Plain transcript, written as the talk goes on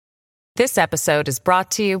This episode is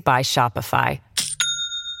brought to you by Shopify.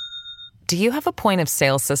 Do you have a point of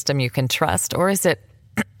sale system you can trust, or is it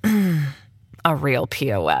a real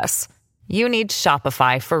POS? You need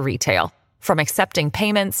Shopify for retail. From accepting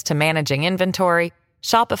payments to managing inventory,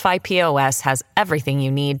 Shopify POS has everything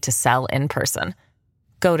you need to sell in person.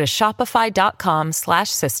 Go to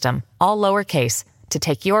shopify.com/system, all lowercase, to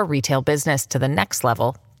take your retail business to the next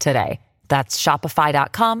level today. That's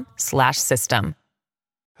shopify.com/system.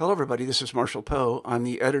 Hello, everybody. This is Marshall Poe. I'm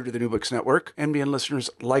the editor of the New Books Network. NBN listeners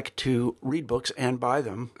like to read books and buy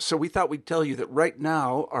them. So we thought we'd tell you that right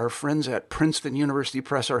now, our friends at Princeton University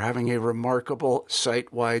Press are having a remarkable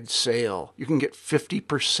site-wide sale. You can get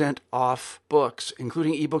 50% off books,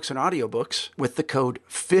 including ebooks and audiobooks, with the code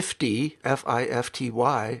 50,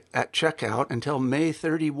 F-I-F-T-Y, at checkout until May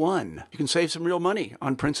 31. You can save some real money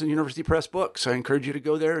on Princeton University Press books. I encourage you to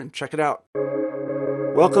go there and check it out.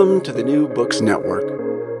 Welcome to the New Books Network.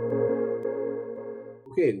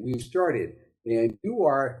 Okay, we've started, and you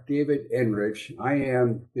are David Enrich. I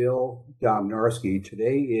am Bill Domnarski.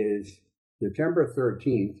 Today is September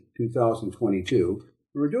 13th, 2022.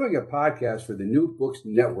 We're doing a podcast for the New Books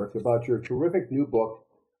Network about your terrific new book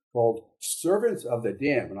called Servants of the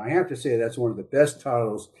Damned. And I have to say that's one of the best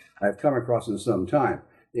titles I've come across in some time.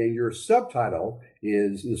 And your subtitle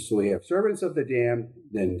is, so we have Servants of the Damned,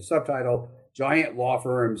 then subtitle, Giant Law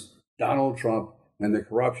Firms, Donald Trump, and the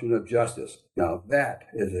Corruption of Justice. Now, that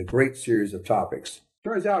is a great series of topics.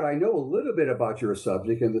 Turns out I know a little bit about your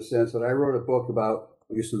subject in the sense that I wrote a book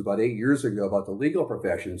this was about 8 years ago, about the legal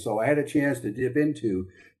profession. So I had a chance to dip into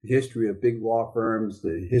the history of big law firms,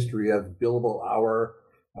 the history of billable hour,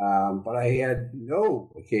 but I had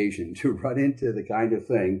no occasion to run into the kind of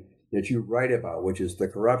thing that you write about, which is the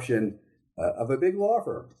corruption of a big law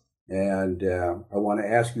firm. And I want to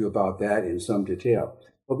ask you about that in some detail.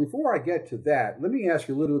 But before I get to that, let me ask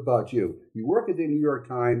you a little bit about you. You work at the New York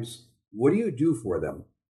Times. What do you do for them?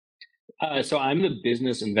 So I'm the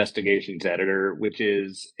business investigations editor, which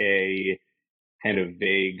is a kind of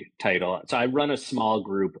vague title. So I run a small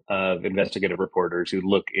group of investigative reporters who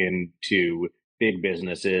look into big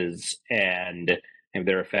businesses and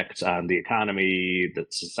their effects on the economy, the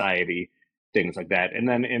society, things like that. And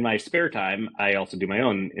then in my spare time, I also do my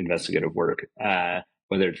own investigative work.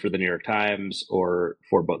 Whether it's for the New York Times or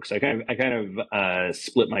for books. I kind of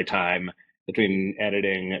split my time between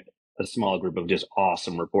editing a small group of just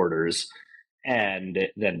awesome reporters and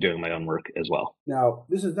then doing my own work as well. Now,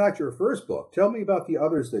 this is not your first book. Tell me about the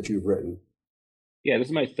others that you've written. Yeah, this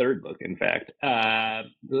is my third book, in fact.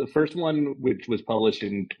 The first one, which was published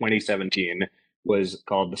in 2017, was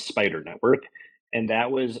called The Spider Network. And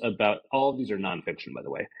that was about, all of these are nonfiction, by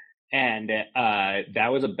the way. And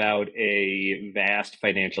that was about a vast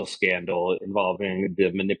financial scandal involving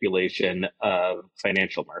the manipulation of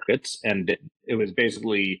financial markets. And it was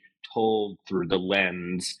basically told through the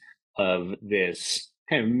lens of this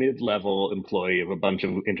kind of mid-level employee of a bunch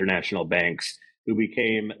of international banks who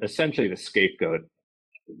became essentially the scapegoat.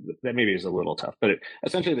 That maybe is a little tough, but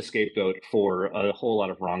essentially the scapegoat for a whole lot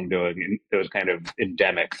of wrongdoing that was kind of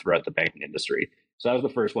endemic throughout the banking industry. So that was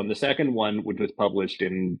the first one. The second one, which was published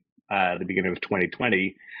in the beginning of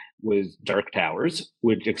 2020, was Dark Towers,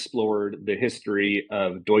 which explored the history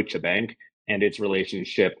of Deutsche Bank and its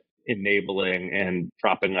relationship enabling and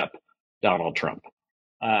propping up Donald Trump.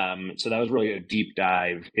 So that was really a deep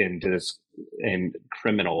dive into this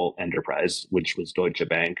criminal enterprise, which was Deutsche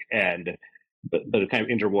Bank. But kind of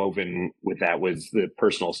interwoven with that was the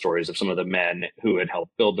personal stories of some of the men who had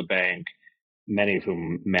helped build the bank, many of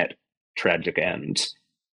whom met tragic ends.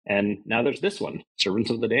 And now there's this one, Servants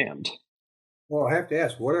of the Damned. Well, I have to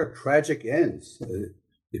ask, what are tragic ends? The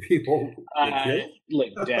people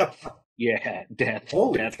like death. Yeah, death.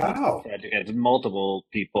 Holy death, cow. Tragic ends. Multiple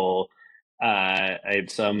people. I had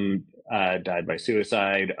some died by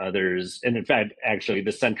suicide, others. And in fact, actually,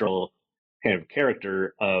 the central kind of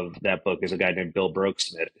character of that book is a guy named Bill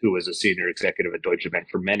Broeksmit, who was a senior executive at Deutsche Bank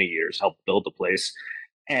for many years, helped build the place.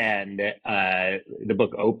 And the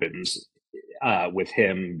book opens with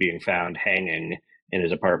him being found hanging in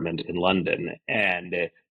his apartment in London. And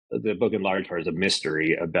the book in large part is a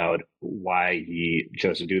mystery about why he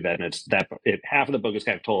chose to do that. And half of the book is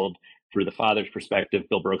kind of told through the father's perspective,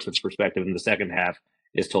 Bill Broeksmit's perspective, and the second half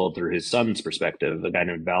is told through his son's perspective, a guy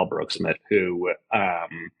named Val Broeksmit, who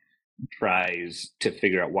tries to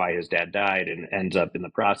figure out why his dad died and ends up in the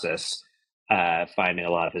process finding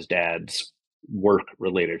a lot of his dad's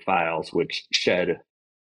work-related files, which shed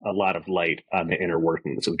a lot of light on the inner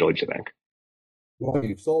workings of Deutsche Bank. Well,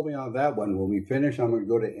 you've sold me on that one. When we finish, I'm going to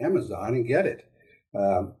go to Amazon and get it.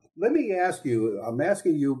 let me ask you, I'm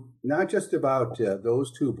asking you not just about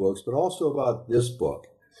those two books, but also about this book.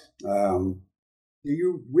 The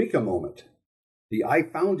Eureka moment, the I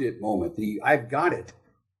found it moment, the I've got it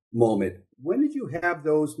moment. When did you have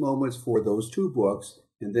those moments for those two books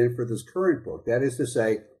and then for this current book? That is to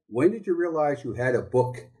say, when did you realize you had a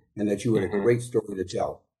book and that you had a great story to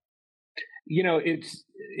tell?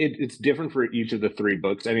 It's different for each of the three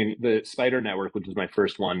books. I mean, the Spider Network, which was my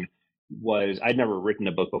first one, I'd never written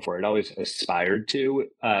a book before. I'd always aspired to,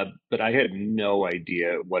 but I had no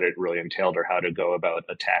idea what it really entailed or how to go about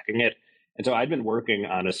attacking it. And so I'd been working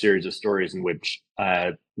on a series of stories in which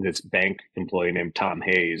this bank employee named Tom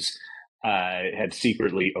Hayes had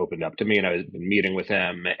secretly opened up to me, and I was been meeting with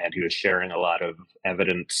him, and he was sharing a lot of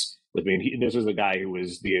evidence with me. And this was the guy who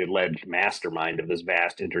was the alleged mastermind of this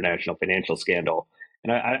vast international financial scandal.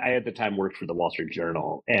 And I at the time worked for the Wall Street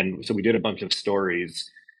Journal, and so we did a bunch of stories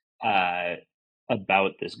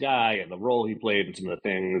about this guy and the role he played and some of the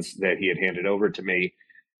things that he had handed over to me.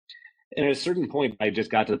 And at a certain point, I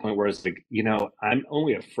just got to the point where I was like, I'm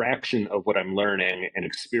only a fraction of what I'm learning and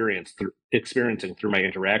experiencing through my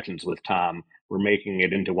interactions with Tom. We're making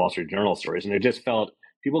it into Wall Street Journal stories. And it just felt,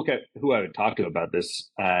 who I would talk to about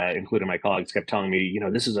this, including my colleagues, kept telling me,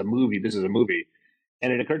 this is a movie.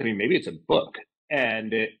 And it occurred to me, maybe it's a book.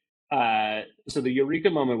 And so the Eureka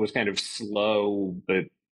moment was kind of slow, but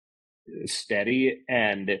steady.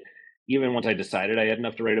 And even once I decided I had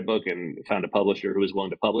enough to write a book and found a publisher who was willing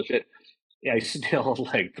to publish it, I still,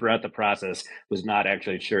 throughout the process, was not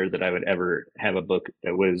actually sure that I would ever have a book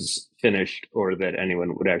that was finished or that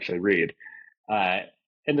anyone would actually read.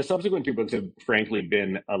 And the subsequent two books have frankly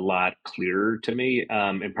been a lot clearer to me,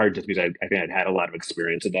 in part just because I think I'd had a lot of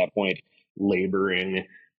experience at that point laboring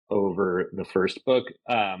over the first book.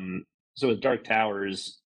 So with Dark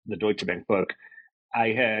Towers, the Deutsche Bank book,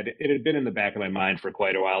 it had been in the back of my mind for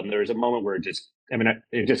quite a while. And there was a moment where it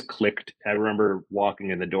just clicked. I remember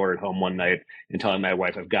walking in the door at home one night and telling my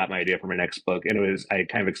wife, I've got my idea for my next book. And I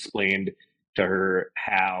kind of explained to her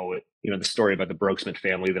how, the story about the Brooksmith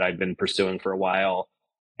family that I'd been pursuing for a while,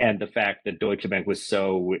 and the fact that Deutsche Bank was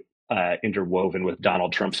so interwoven with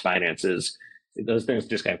Donald Trump's finances. Those things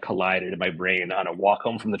just kind of collided in my brain on a walk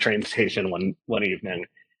home from the train station one evening,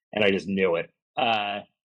 and I just knew it.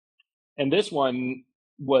 And this one,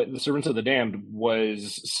 The Servants of the Damned,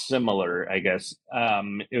 was similar, I guess.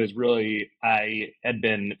 It was really, I had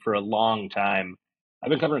been for a long time, I've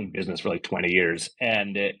been covering business for 20 years.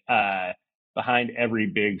 And behind every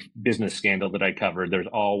big business scandal that I covered, there's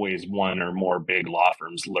always one or more big law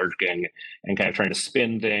firms lurking and kind of trying to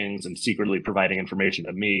spin things and secretly providing information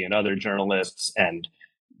to me and other journalists and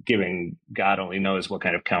giving God only knows what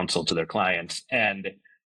kind of counsel to their clients. And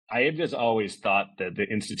I had just always thought that the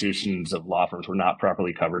institutions of law firms were not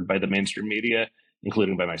properly covered by the mainstream media,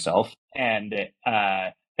 including by myself. And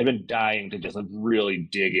I've been dying to just really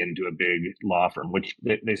dig into a big law firm, which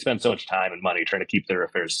they spend so much time and money trying to keep their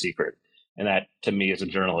affairs secret. And that, to me, as a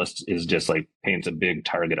journalist, is just paints a big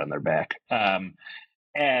target on their back. So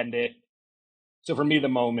for me, the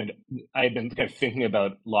moment I had been kind of thinking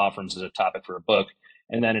about law firms as a topic for a book.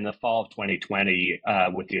 And then in the fall of 2020,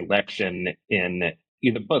 with the election in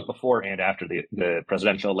both before and after the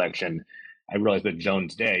presidential election, I realized that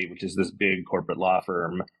Jones Day, which is this big corporate law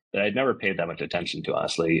firm that I'd never paid that much attention to,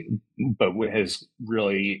 honestly, but has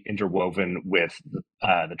really interwoven with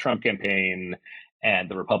the Trump campaign and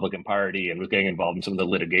the Republican Party, and was getting involved in some of the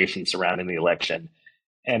litigation surrounding the election.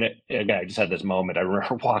 And again, I just had this moment. I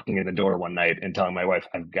remember walking in the door one night and telling my wife,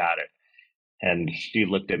 I've got it. And she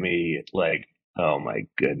looked at me like, oh my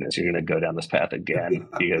goodness, you're going to go down this path again.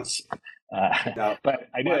 Because, now, but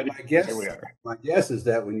I did. Here we are. My guess is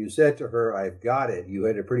that when you said to her, I've got it, you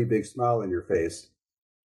had a pretty big smile on your face.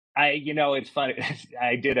 It's funny.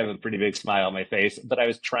 I did have a pretty big smile on my face, but I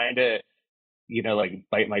was trying to,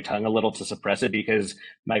 bite my tongue a little to suppress it, because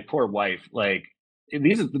my poor wife,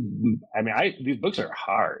 these books are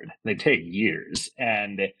hard. They take years,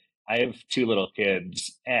 and I have two little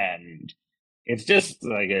kids, and it's just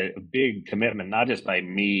a big commitment, not just by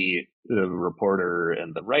me, the reporter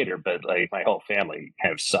and the writer, but my whole family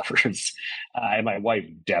kind of suffers. And my wife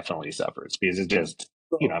definitely suffers, because it's just,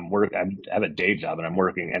 I have a day job,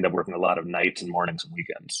 and end up working a lot of nights and mornings and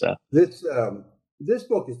weekends. So this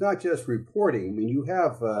book is not just reporting. I mean, you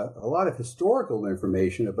have a lot of historical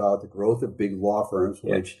information about the growth of big law firms,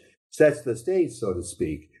 which sets the stage, so to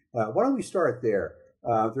speak. Why don't we start there?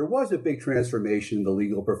 There was a big transformation in the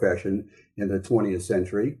legal profession in the 20th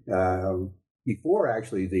century. Before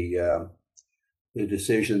actually the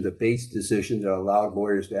Bates decision that allowed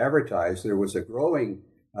lawyers to advertise, there was a growing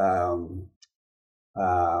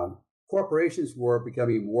corporations were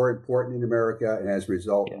becoming more important in America, and as a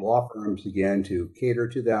result, law firms began to cater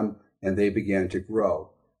to them, and they began to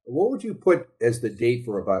grow. What would you put as the date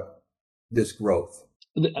for about this growth?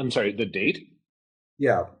 I'm sorry, the date?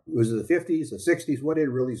 Yeah, was it the 50s, the 60s? When did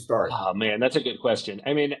it really start? Oh man, that's a good question.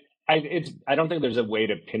 I mean, I don't think there's a way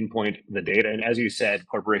to pinpoint the data. And as you said,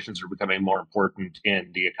 corporations are becoming more important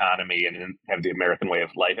in the economy and have the American way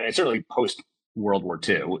of life, and certainly post World War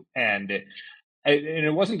II. And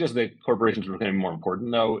it wasn't just that corporations were becoming more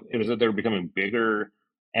important, though. It was that they were becoming bigger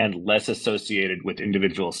and less associated with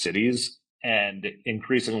individual cities and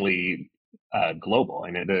increasingly global.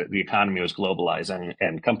 And the economy was globalizing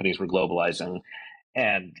and companies were globalizing,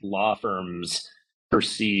 and law firms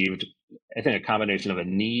perceived, I think, a combination of a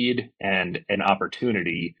need and an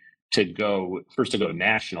opportunity to go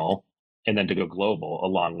national and then to go global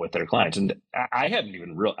along with their clients. And I hadn't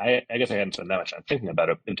even I guess I hadn't spent that much time thinking about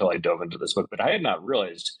it until I dove into this book, but I had not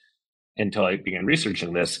realized until I began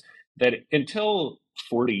researching this that until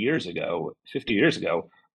 40 years ago, 50 years ago,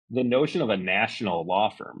 the notion of a national law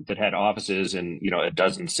firm that had offices in, a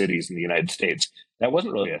dozen cities in the United States, that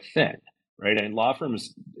wasn't really a thing, right? And law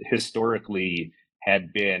firms historically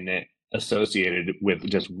had been associated with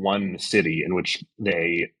just one city in which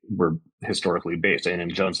they were historically based. And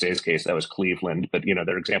in Jones Day's case, that was Cleveland. But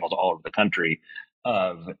there are examples all over the country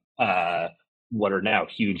of what are now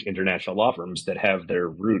huge international law firms that have their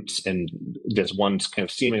roots in just one kind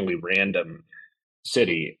of seemingly random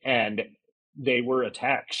city. And they were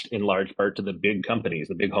attached in large part to the big companies,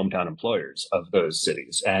 the big hometown employers of those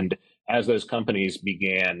cities. And as those companies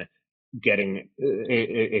began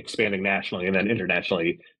expanding nationally and then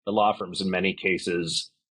internationally, the law firms in many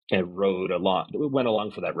cases kind of went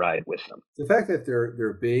along for that ride with them. The fact that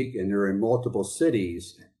they're big and they're in multiple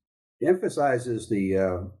cities emphasizes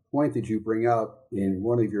the point that you bring out in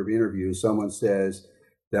one of your interviews. Someone says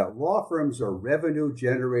that law firms are revenue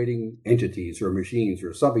generating entities or machines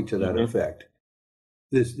or something to that effect.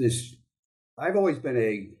 I've always been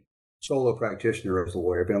a solo practitioner as a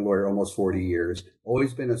lawyer. I've been a lawyer almost 40 years,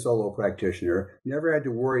 always been a solo practitioner, never had to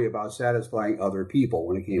worry about satisfying other people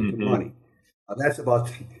when it came to money.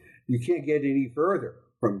 You can't get any further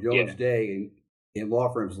from Jones Day in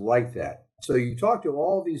law firms like that. So you talk to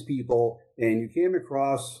all these people and you came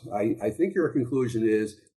across, I think your conclusion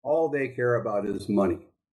is all they care about is money.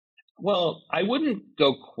 Well, I wouldn't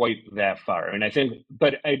go quite that far.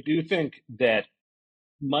 But I do think that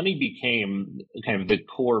money became kind of the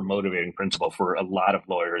core motivating principle for a lot of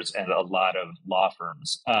lawyers and a lot of law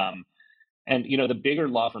firms. And the bigger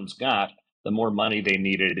law firms got, the more money they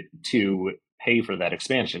needed to pay for that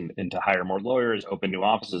expansion and to hire more lawyers, open new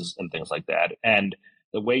offices and things like that. And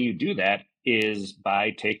the way you do that is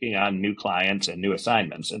by taking on new clients and new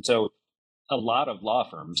assignments. And so a lot of law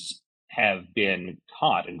firms have been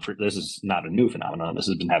caught, and this is not a new phenomenon, this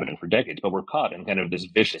has been happening for decades, but we're caught in kind of this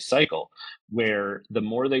vicious cycle where the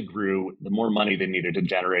more they grew, the more money they needed to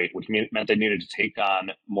generate, which meant they needed to take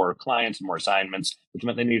on more clients, more assignments, which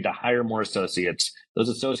meant they needed to hire more associates. Those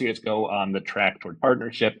associates go on the track toward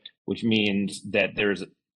partnership, which means that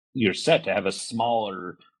you're set to have a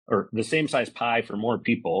smaller or the same size pie for more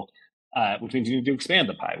people, which means you need to expand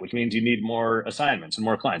the pie, which means you need more assignments and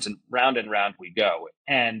more clients, and round we go.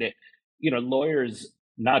 And lawyers,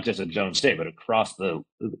 not just at Jones Day, but across the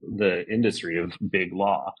industry of big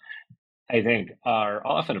law, I think are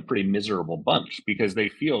often a pretty miserable bunch because they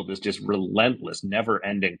feel this just relentless,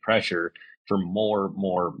 never-ending pressure for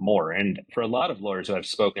more. And for a lot of lawyers who I've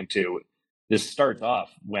spoken to, this starts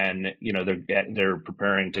off when they're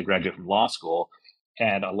preparing to graduate from law school,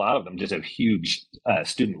 and a lot of them just have huge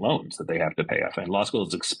student loans that they have to pay off. And law school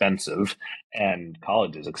is expensive, and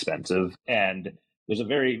college is expensive, and there's a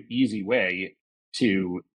very easy way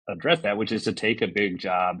to address that, which is to take a big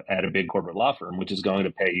job at a big corporate law firm, which is going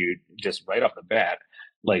to pay you just right off the bat,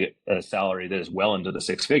 like a salary that is well into the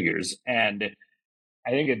six figures. And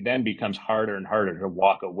I think it then becomes harder and harder to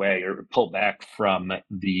walk away or pull back from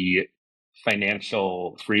the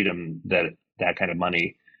financial freedom that kind of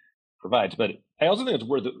money provides. But I also think it's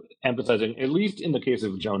worth emphasizing, at least in the case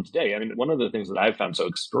of Jones Day, one of the things that I've found so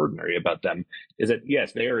extraordinary about them is that,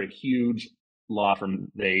 yes, they are a huge law firm.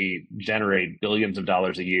 They generate billions of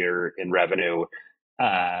dollars a year in revenue.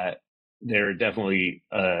 They're definitely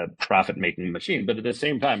a profit-making machine. But at the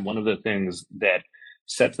same time, one of the things that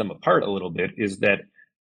sets them apart a little bit is that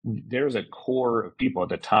there's a core of people at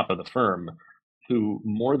the top of the firm who,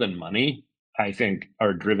 more than money, I think,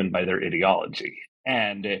 are driven by their ideology.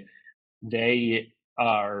 And they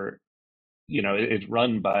are, it's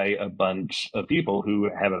run by a bunch of people who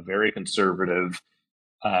have a very conservative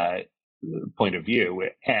point of view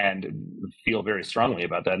and feel very strongly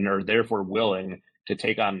about that and are therefore willing to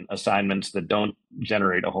take on assignments that don't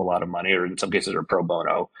generate a whole lot of money, or in some cases are pro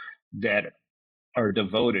bono, that are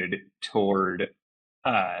devoted toward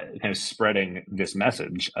kind of spreading this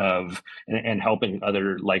message of and helping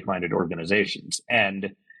other like-minded organizations.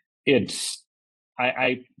 And it's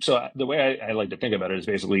so the way I like to think about it is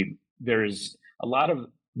basically there's a lot of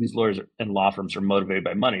these lawyers and law firms are motivated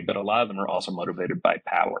by money, but a lot of them are also motivated by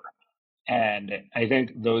power. And I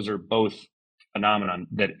think those are both phenomenon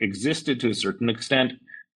that existed to a certain extent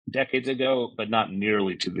decades ago, but not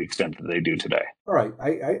nearly to the extent that they do today. All right.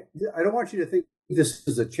 I don't want you to think this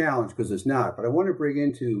is a challenge, because it's not, but I want to bring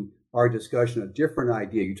into our discussion a different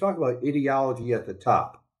idea. You talk about ideology at the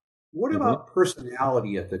top. What about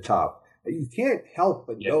personality at the top? You can't help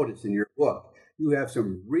but notice in your book, you have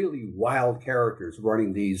some really wild characters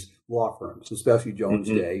running these law firms, especially Jones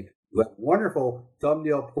Day. You have wonderful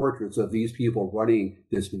thumbnail portraits of these people running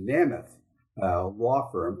this mammoth law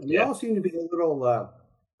firm. And they all seem to be a little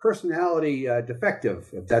personality defective,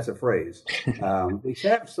 if that's a phrase. They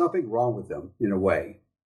have something wrong with them in a way.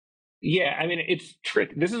 Yeah, I mean, it's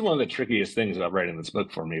this is one of the trickiest things about writing this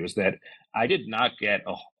book for me, was that I did not get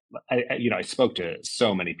I spoke to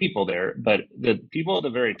so many people there, but the people at the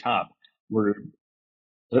very top were.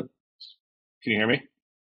 Can you hear me?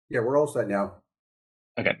 Yeah, we're all set now.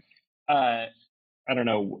 Okay. I don't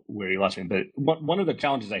know where you lost me, but one of the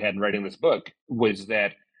challenges I had in writing this book was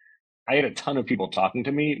that I had a ton of people talking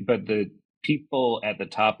to me, but the people at the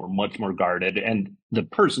top were much more guarded. And the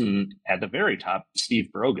person at the very top,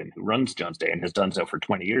 Steve Brogan, who runs Jones Day and has done so for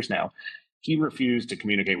 20 years now, he refused to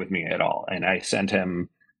communicate with me at all. And I sent him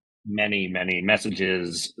many, many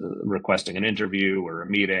messages requesting an interview or a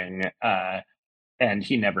meeting, and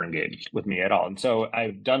he never engaged with me at all. And so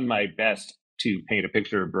I've done my best to paint a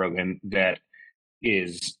picture of Brogan that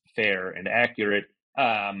is fair and accurate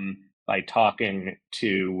by talking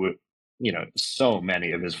to so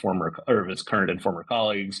many of his current and former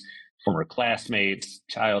colleagues, former classmates,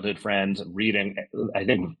 childhood friends, reading, I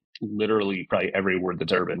think, literally probably every word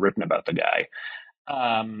that's ever been written about the guy.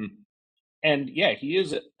 And yeah, he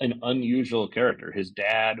is an unusual character. His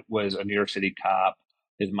dad was a New York City cop.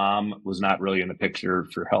 His mom was not really in the picture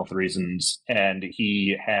for health reasons. And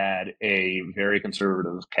he had a very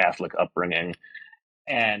conservative Catholic upbringing.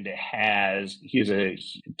 And he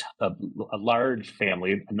has a large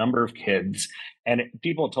family, a number of kids, and a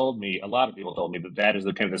lot of people told me that is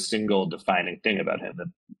the kind of the single defining thing about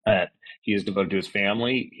him, that he is devoted to his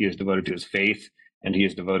family, he is devoted to his faith, and he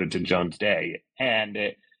is devoted to Jones Day, and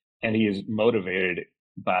he is motivated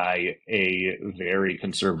by a very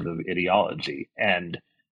conservative ideology. And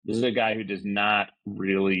this is a guy who does not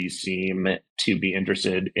really seem to be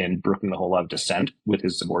interested in brooking the whole lot of dissent with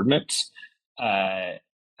his subordinates. I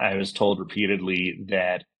was told repeatedly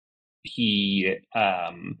that he,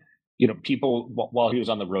 people, while he was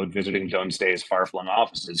on the road visiting Jones Day's far-flung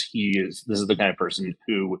offices, this is the kind of person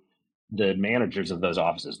who the managers of those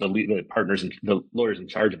offices, the partners and the lawyers in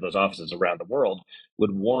charge of those offices around the world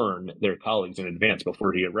would warn their colleagues in advance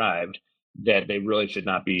before he arrived that they really should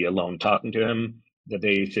not be alone talking to him, that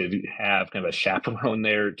they should have kind of a chaperone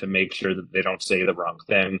there to make sure that they don't say the wrong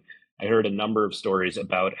thing. I heard a number of stories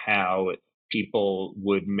about how people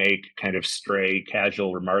would make kind of stray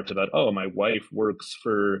casual remarks about, oh, my wife works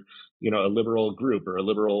for, a liberal group or a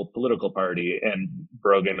liberal political party. And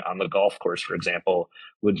Brogan on the golf course, for example,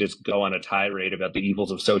 would just go on a tirade about the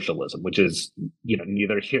evils of socialism, which is,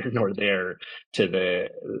 neither here nor there to the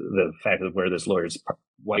fact of where this lawyer's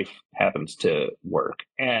wife happens to work.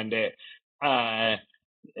 And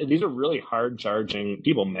these are really hard charging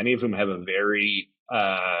people, many of whom have a very,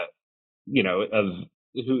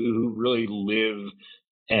 who really live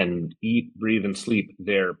and eat, breathe, and sleep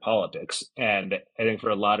their politics. And I think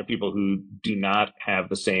for a lot of people who do not have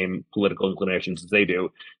the same political inclinations as they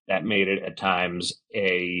do, that made it at times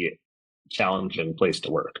a challenging place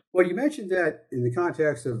to work. Well, you mentioned that in the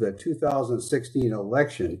context of the 2016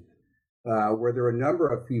 election, where there were a number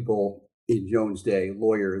of people in Jones Day,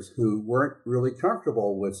 lawyers, who weren't really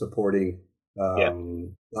comfortable with supporting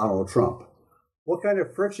Donald Trump. What kind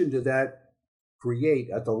of friction did that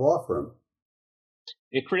create at the law firm?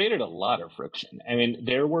 It created a lot of friction. I mean,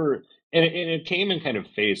 there were, and it came in kind of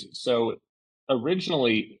phases. So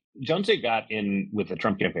originally, Jones Day got in with the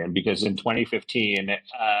Trump campaign because in 2015, in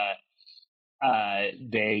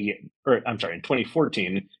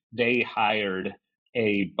 2014, they hired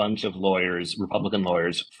a bunch of lawyers, Republican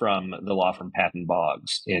lawyers, from the law firm Patton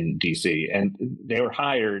Boggs in DC. And they were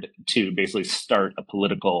hired to basically start a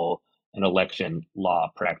political and election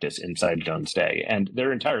law practice inside Jones Day. And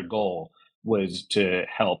their entire goal was to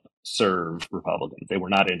help serve Republicans. They were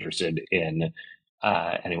not interested in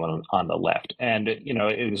anyone on the left. And,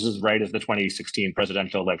 this is right as the 2016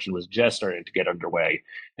 presidential election was just starting to get underway.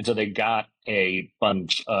 And so they got a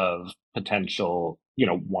bunch of potential,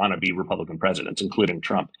 wannabe Republican presidents, including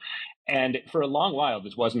Trump. And for a long while,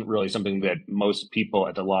 this wasn't really something that most people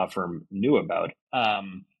at the law firm knew about.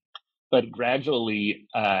 But gradually,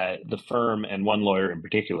 the firm and one lawyer in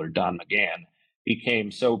particular, Don McGahn,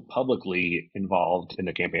 became so publicly involved in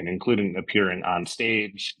the campaign, including appearing on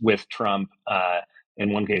stage with Trump,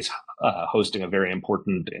 in one case, hosting a very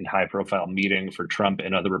important and high-profile meeting for Trump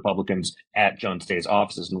and other Republicans at Jones Day's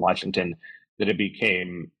offices in Washington, that it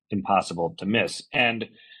became impossible to miss. And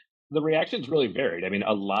the reactions really varied. I mean,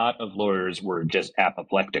 a lot of lawyers were just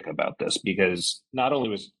apoplectic about this because not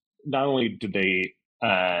only did they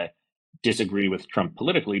disagree with Trump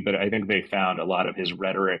politically, but I think they found a lot of his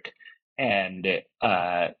rhetoric and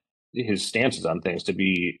his stances on things to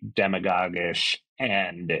be demagogish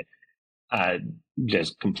and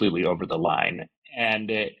just completely over the line.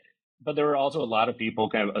 But there were also a lot of people,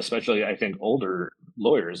 kind of, especially I think older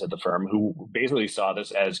lawyers at the firm, who basically saw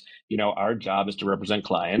this as, our job is to represent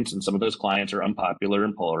clients, and some of those clients are unpopular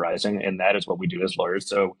and polarizing, and that is what we do as lawyers.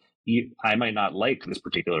 So I might not like this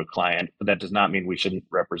particular client, but that does not mean we shouldn't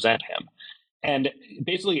represent him. And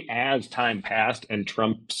basically, as time passed and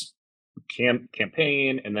Trump's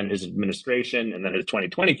campaign and then his administration and then his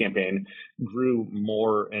 2020 campaign grew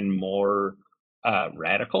more and more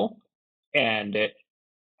radical, and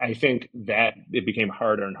I think that it became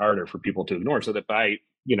harder and harder for people to ignore. So that by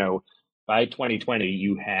 2020,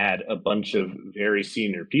 you had a bunch of very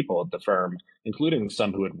senior people at the firm, including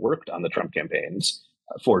some who had worked on the Trump campaigns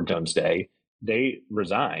for Jones Day. They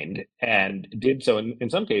resigned and did so in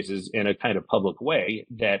some cases in a kind of public way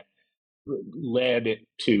that led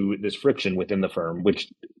to this friction within the firm,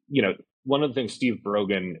 which, one of the things Steve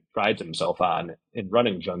Brogan prides himself on in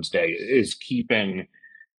running Jones Day is keeping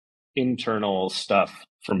internal stuff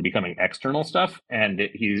from becoming external stuff. And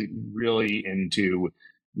he's really into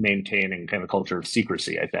maintaining kind of a culture of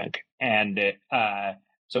secrecy, I think. And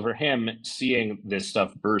so for him, seeing this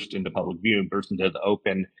stuff burst into public view, burst into the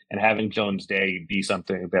open, and having Jones Day be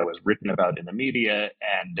something that was written about in the media,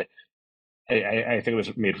 and I think it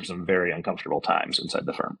was made for some very uncomfortable times inside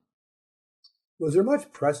the firm. Was there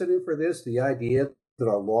much precedent for this? The idea that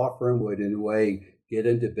a law firm would, in a way, get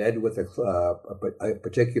into bed with a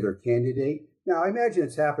particular candidate? Now, I imagine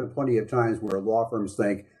it's happened plenty of times where law firms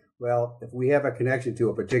think, well, if we have a connection to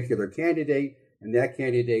a particular candidate and that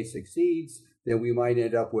candidate succeeds, then we might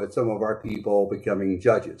end up with some of our people becoming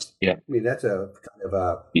judges. Yeah. I mean, that's a kind of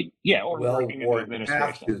a or well-worn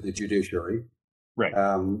path to the judiciary. Right.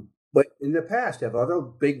 But in the past, have other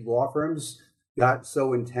big law firms got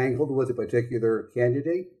so entangled with a particular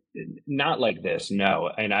candidate? Not like this, no.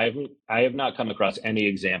 And I have not come across any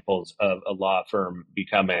examples of a law firm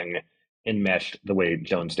becoming enmeshed the way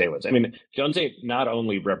Jones Day was. I mean, Jones Day not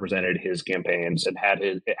only represented his campaigns and had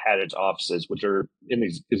its offices, which are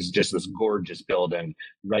is just this gorgeous building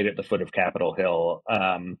right at the foot of Capitol Hill.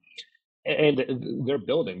 And their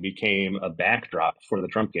building became a backdrop for the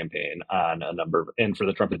Trump campaign and for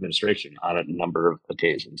the Trump administration on a number of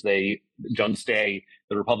occasions. Jones Day,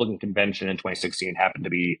 the Republican convention in 2016 happened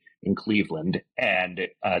to be in Cleveland, and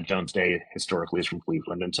Jones Day historically is from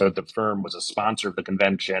Cleveland. And so the firm was a sponsor of the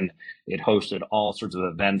convention. It hosted all sorts of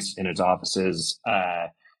events in its offices.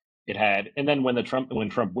 And then when Trump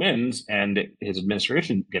wins and his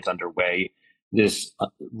administration gets underway, this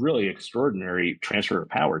really extraordinary transfer of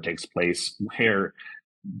power takes place where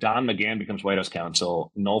Don McGahn becomes White House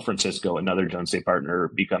counsel, Noel Francisco, another Jones Day partner,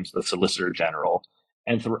 becomes the Solicitor General.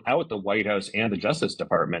 And throughout the White House and the Justice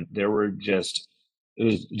Department, there was just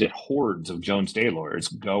hordes of Jones Day lawyers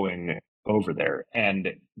going over there. And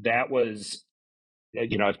that was,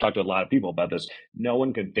 I've talked to a lot of people about this. No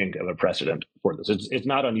one could think of a precedent for this. It's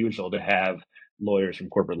not unusual to have lawyers from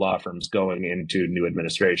corporate law firms going into new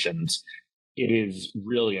administrations. It is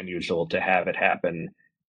really unusual to have it happen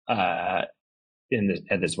at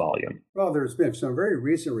this volume. Well, there's been some very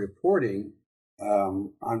recent reporting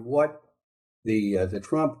on what the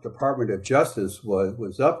Trump Department of Justice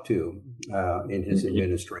was up to in his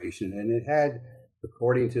administration, and it had,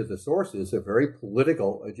 according to the sources, a very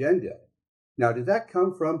political agenda. Now, did that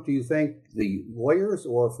come from, do you think, the lawyers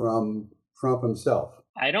or from Trump himself?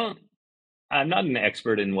 I'm not an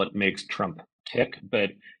expert in what makes Trump tick, but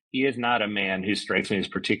he is not a man who strikes me as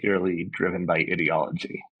particularly driven by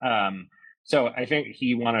ideology. So I think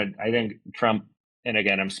Trump, and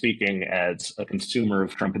again, I'm speaking as a consumer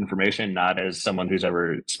of Trump information, not as someone who's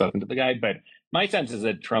ever spoken to the guy, but my sense is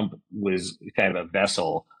that Trump was kind of a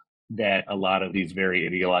vessel that a lot of these very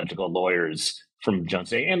ideological lawyers from Jones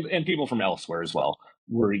Day and people from elsewhere as well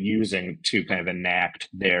were using to kind of enact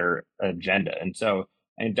their agenda. And so,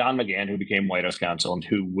 and Don McGahn, who became White House counsel and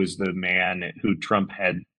who was the man who Trump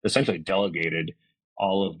had essentially delegated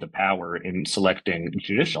all of the power in selecting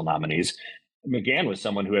judicial nominees, McGahn was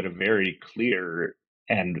someone who had a very clear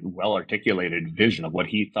and well-articulated vision of what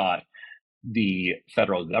he thought the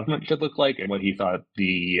federal government should look like and what he thought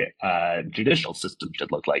the judicial system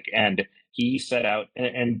should look like. And he set out,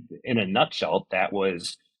 and in a nutshell, that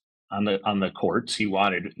was on the courts. He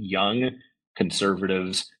wanted young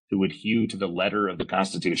conservatives who would hew to the letter of the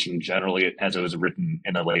Constitution, generally as it was written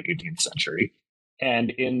in the late 18th century. And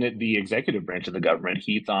in the executive branch of the government,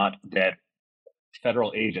 he thought that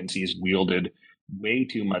federal agencies wielded way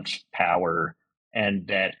too much power and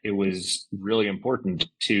that it was really important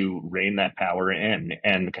to rein that power in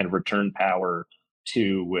and kind of return power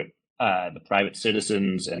to the private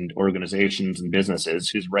citizens and organizations and businesses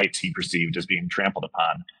whose rights he perceived as being trampled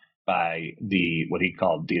upon by what he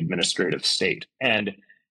called the administrative state. And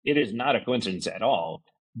it is not a coincidence at all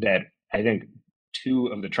that I think two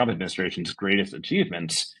of the Trump administration's greatest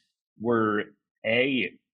achievements were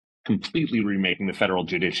A, completely remaking the federal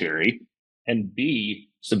judiciary, and B,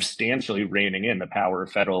 substantially reining in the power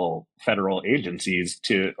of federal agencies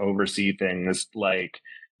to oversee things like,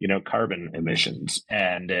 carbon emissions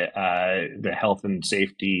and the health and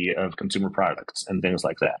safety of consumer products and things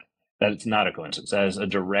like that. That's not a coincidence. That is a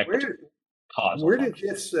direct cause. Where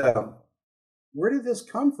did this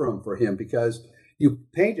come from for him? Because you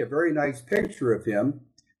paint a very nice picture of him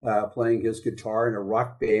playing his guitar in a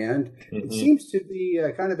rock band. Mm-hmm. It seems to be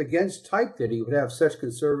kind of against type that he would have such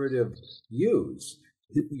conservative views.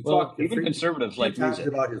 Even conservatives like music.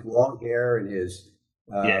 About his long hair and his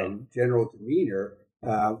general demeanor.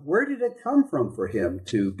 Where did it come from for him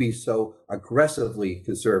to be so aggressively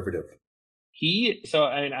conservative?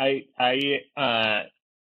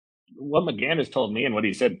 What McGahn has told me and what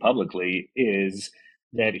he said publicly is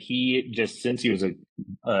that he just, since he was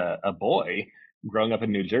a boy growing up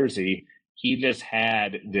in New Jersey, he just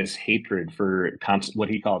had this hatred for what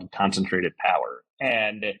he called concentrated power.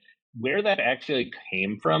 And where that actually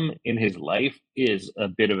came from in his life is a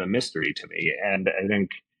bit of a mystery to me. And I think,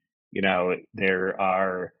 there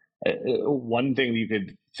are one thing you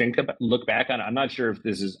could think about, look back on. I'm not sure if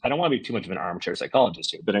this is, I don't want to be too much of an armchair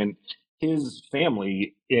psychologist here, but in his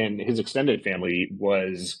family, in his extended family,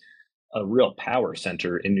 was a real power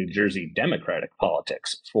center in New Jersey Democratic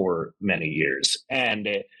politics for many years. And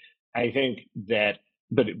I think that,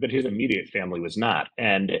 but his immediate family was not.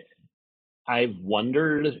 And I've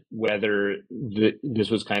wondered whether this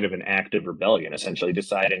was kind of an act of rebellion, essentially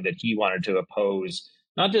deciding that he wanted to oppose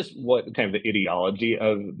not just what kind of the ideology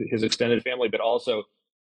of his extended family, but also,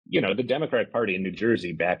 the Democratic Party in New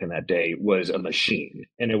Jersey back in that day was a machine.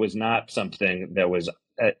 And it was not something that was,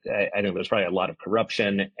 I think there's probably a lot of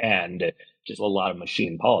corruption and just a lot of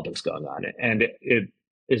machine politics going on. And it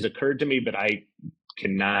has occurred to me, but I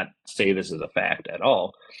cannot say this as a fact at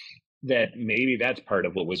all, that maybe that's part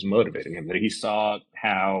of what was motivating him, that he saw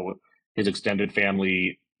how his extended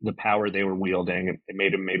family, the power they were wielding, it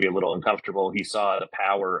made him maybe a little uncomfortable. He saw the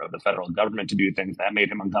power of the federal government to do things that made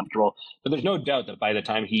him uncomfortable. But there's no doubt that by the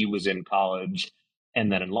time he was in college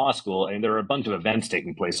and then in law school, and there were a bunch of events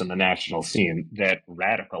taking place on the national scene that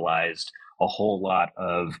radicalized a whole lot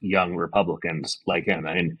of young Republicans like him.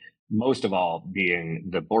 I mean, most of all being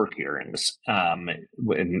the Bork hearings,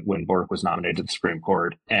 when Bork was nominated to the Supreme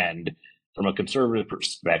Court. And from a conservative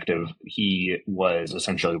perspective, he was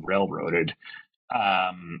essentially railroaded.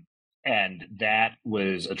 And that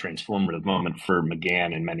was a transformative moment for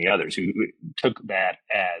McGahn and many others who took that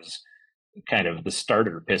as kind of the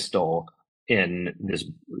starter pistol in this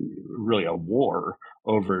really a war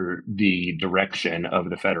over the direction of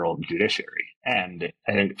the federal judiciary. And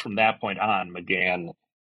I think from that point on, McGahn,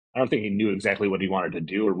 I don't think he knew exactly what he wanted to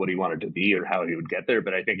do or what he wanted to be or how he would get there,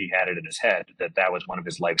 but I think he had it in his head that was one of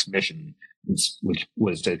his life's missions, which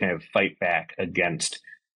was to kind of fight back against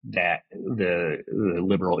that the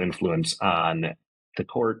liberal influence on the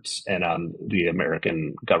courts and on the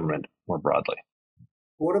American government more broadly.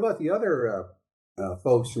 What about the other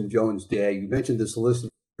folks from Jones Day? You mentioned the Solicitor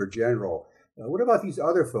General. What about these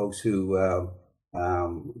other folks who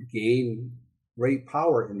gained great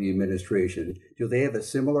power in the administration? Do they have a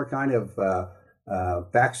similar kind of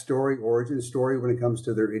backstory, origin story when it comes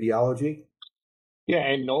to their ideology? Yeah,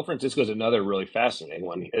 and Noel Francisco is another really fascinating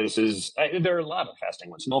one. There are a lot of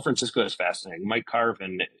fascinating ones. Noel Francisco is fascinating. Mike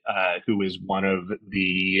Carvin, who is one of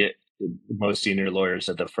the most senior lawyers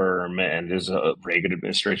at the firm and is a Reagan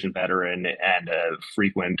administration veteran and a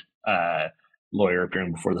frequent lawyer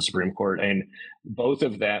appearing before the Supreme Court. And both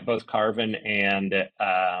Carvin and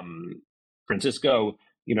Francisco,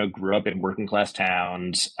 grew up in working class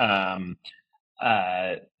towns.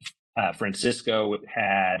 Francisco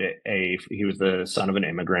he was the son of an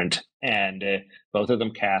immigrant, and both of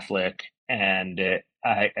them Catholic. And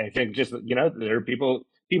I think just, there are people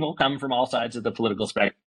come from all sides of the political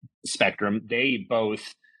spectrum. They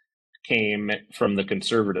both came from the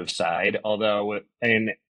conservative side, although,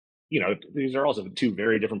 and these are also two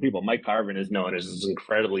very different people. Mike Carvin is known as this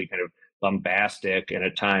incredibly kind of bombastic and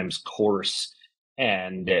at times coarse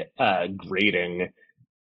and grating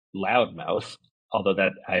loudmouth, although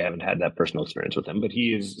that I haven't had that personal experience with him, but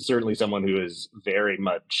he is certainly someone who is very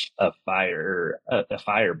much a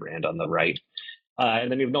firebrand on the right.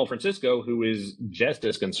 And then you have Noel Francisco, who is just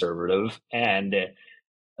as conservative and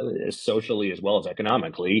socially as well as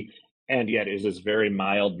economically, and yet is this very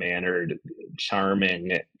mild-mannered,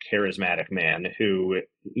 charming, charismatic man who,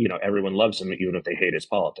 everyone loves him even if they hate his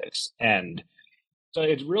politics. And so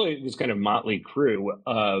it's really this kind of motley crew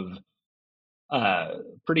of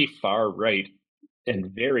pretty far-right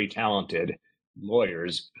and very talented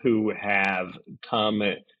lawyers who have come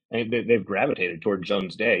and they've gravitated toward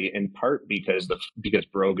Jones Day, in part because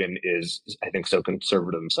Brogan is, I think, so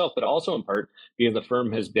conservative himself, but also in part because the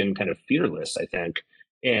firm has been kind of fearless, I think,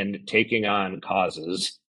 in taking on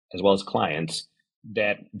causes as well as clients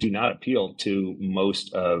that do not appeal to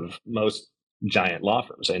most giant law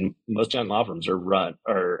firms. And most giant law firms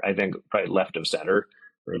are I think, probably left of center,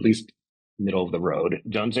 or at least middle of the road.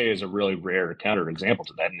 Jones Day is a really rare counterexample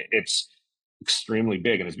to that, and it's extremely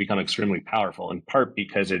big and has become extremely powerful, in part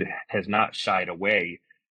because it has not shied away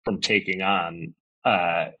from taking on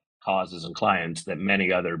causes and clients that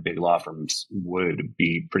many other big law firms would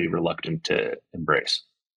be pretty reluctant to embrace.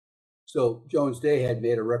 So Jones Day had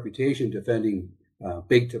made a reputation defending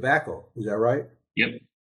big tobacco. Is that right? Yep.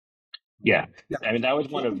 Yeah. I mean, that was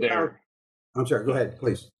one of their... I'm sorry, go ahead,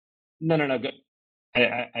 please. No, go.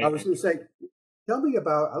 I was going to say, tell me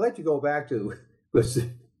about, I'd like to go back to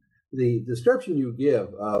the description you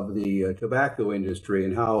give of the tobacco industry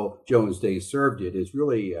and how Jones Day served it is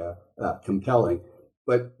really compelling.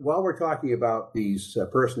 But while we're talking about these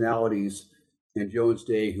personalities in Jones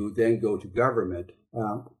Day who then go to government,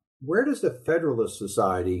 where does the Federalist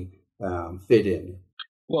Society fit in?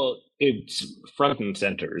 Well, it's front and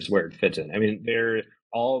center is where it fits in. I mean,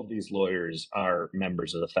 all of these lawyers are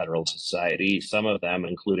members of the Federalist Society. Some of them,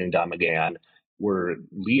 including Don McGahn, were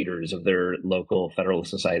leaders of their local Federalist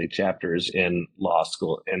Society chapters in law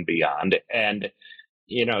school and beyond. And,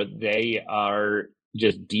 they are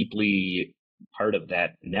just deeply part of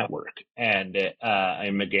that network. And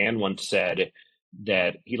McGahn once said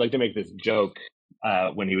that he liked to make this joke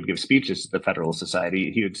when he would give speeches to the Federalist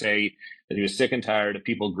Society. He would say that he was sick and tired of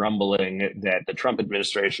people grumbling that the Trump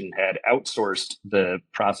administration had outsourced the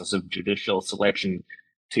process of judicial selection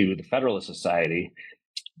to the Federalist Society.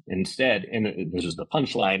 Instead, and this is the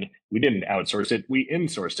punchline, we didn't outsource it, we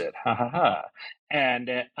insourced it. Ha ha ha. And,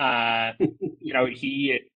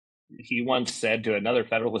 he once said to another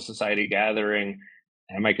Federalist Society gathering,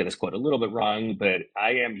 I might get this quote a little bit wrong, but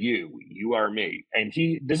I am you, you are me. And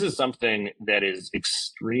this is something that is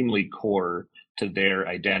extremely core to their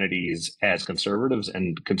identities as conservatives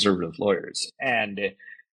and conservative lawyers. And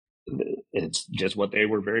it's just what they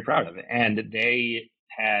were very proud of. And they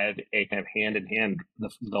had a kind of hand-in-hand,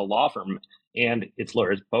 the law firm and its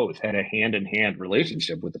lawyers both had a hand-in-hand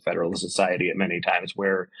relationship with the Federalist Society at many times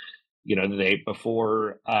where,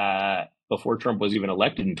 before Trump was even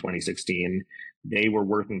elected in 2016, they were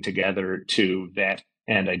working together to vet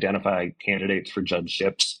and identify candidates for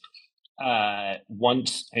judgeships.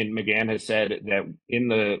 Once, and McGahn has said that in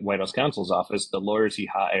the White House counsel's office, the lawyers he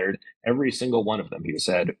hired, every single one of them, he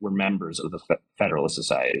said, were members of the Federalist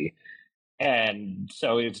Society. And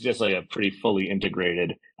so it's just like a pretty fully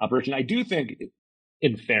integrated operation. I do think,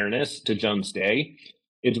 in fairness to Jones Day,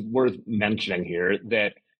 it's worth mentioning here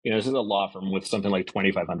that, this is a law firm with something like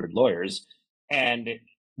 2,500 lawyers. And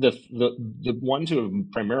the ones who have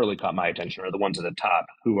primarily caught my attention are the ones at the top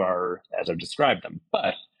who are, as I've described them.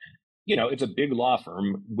 But, it's a big law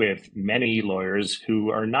firm with many lawyers who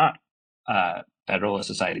are not Federalist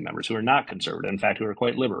Society members, who are not conservative, in fact, who are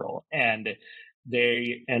quite liberal. And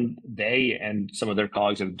they and some of their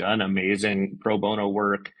colleagues have done amazing pro bono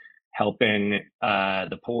work helping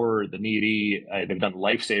the poor, the needy. They've done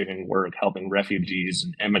life-saving work helping refugees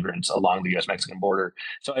and immigrants along the U.S.-Mexican border.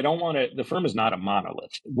 So the firm is not a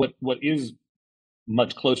monolith. What is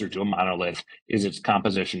much closer to a monolith is its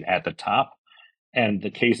composition at the top and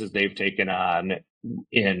the cases they've taken on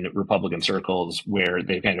in Republican circles, where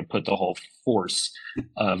they kind of put the whole force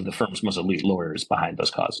of the firm's most elite lawyers behind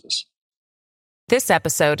those causes. This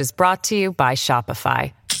episode is brought to you by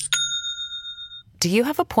Shopify. Do you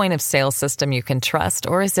have a point of sale system you can trust,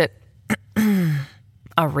 or is it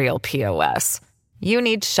a real POS? You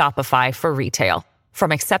need Shopify for retail.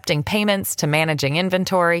 From accepting payments to managing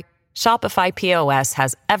inventory, Shopify POS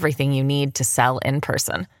has everything you need to sell in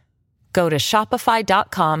person. Go to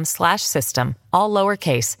shopify.com/system, all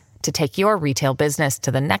lowercase, to take your retail business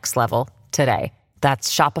to the next level today.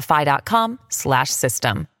 That's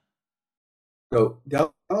shopify.com/system. So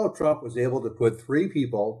Donald Trump was able to put 3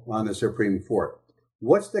 people on the Supreme Court.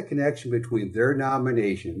 What's the connection between their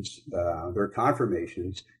nominations, their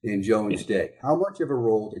confirmations, and Jones Day? How much of a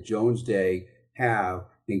role did Jones Day have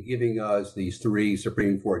in giving us these 3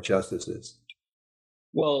 Supreme Court justices?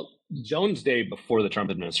 Well, Jones Day before the Trump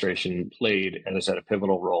administration played, as I said, a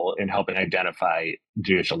pivotal role in helping identify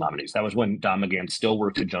judicial nominees. That was when Don McGahn still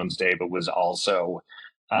worked at Jones Day, but was also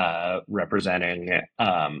representing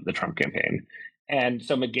the Trump campaign. And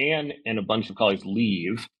so McGahn and a bunch of colleagues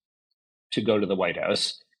leave to go to the White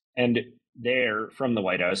House. And there, from the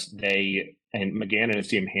White House, McGahn and his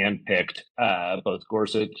team handpicked both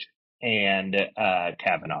Gorsuch and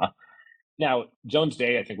Kavanaugh. Now, Jones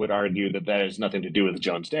Day, I think, would argue that has nothing to do with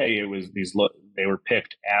Jones Day. It was they were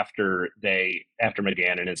picked after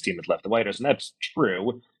McGahn and his team had left the White House, and that's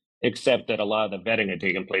true, except that a lot of the vetting had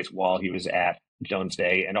taken place while he was at Jones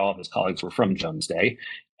Day, and all of his colleagues were from Jones Day,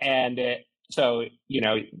 and so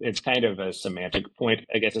it's kind of a semantic point.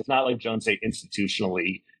 I guess it's not like Jones Day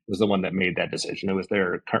institutionally was the one that made that decision. It was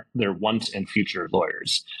their once and future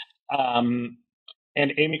lawyers.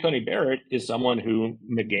 And Amy Coney Barrett is someone who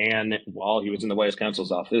McGahn, while he was in the White House counsel's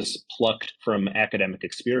office, plucked from academic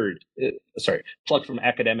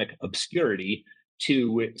obscurity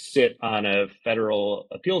to sit on a federal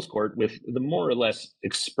appeals court with the more or less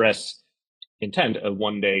express intent of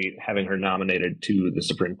one day having her nominated to the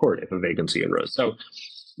Supreme Court if a vacancy arose. So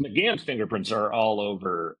McGahn's fingerprints are all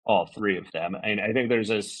over all 3 of them. And I think there's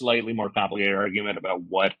a slightly more complicated argument about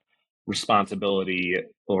what responsibility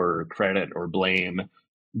or credit or blame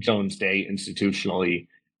Jones Day institutionally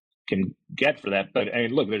can get for that. But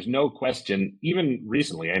look, there's no question, even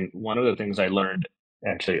recently, and one of the things I learned,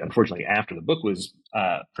 actually, unfortunately, after the book was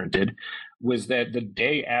printed, was that the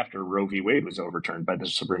day after Roe v. Wade was overturned by the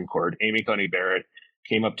Supreme Court, Amy Coney Barrett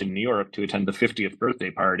came up to New York to attend the 50th birthday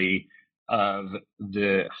party of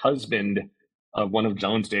the husband of one of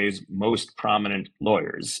Jones Day's most prominent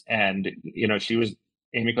lawyers. And,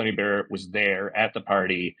 Amy Coney Barrett was there at the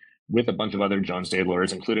party with a bunch of other Jones Day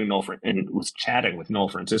lawyers, including and was chatting with Noel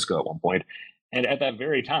Francisco at one point. And at that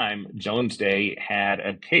very time, Jones Day had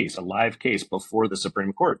a live case before the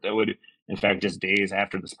Supreme Court that would, in fact, just days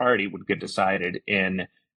after this party, would get decided in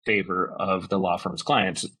favor of the law firm's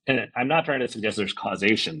clients. And I'm not trying to suggest there's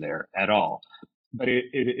causation there at all, but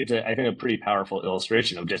it's I think, a pretty powerful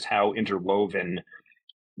illustration of just how interwoven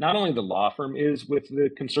not only the law firm is with the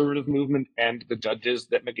conservative movement and the judges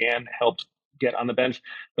that McGahn helped get on the bench,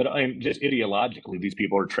 but just ideologically, these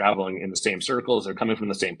people are traveling in the same circles. They're coming from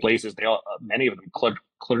the same places. Many of them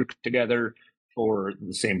clerk together for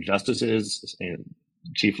the same justices,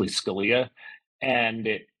 chiefly Scalia. And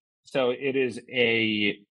so it's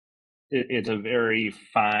a very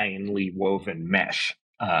finely woven mesh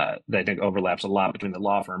that I think overlaps a lot between the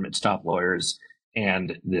law firm, its top lawyers,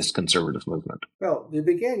 and this conservative movement. Well, did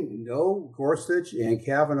McGahn know Gorsuch and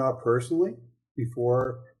Kavanaugh personally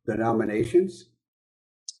before the nominations?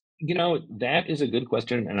 That is a good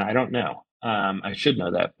question, and I don't know. I should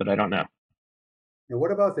know that, but I don't know. And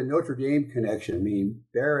what about the Notre Dame connection? I mean,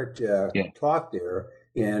 Barrett taught there,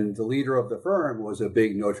 and the leader of the firm was a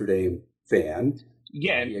big Notre Dame fan.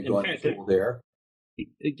 Yeah, and in fact, there.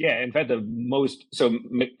 Yeah, in fact,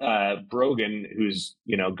 Brogan, who's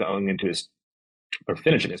going into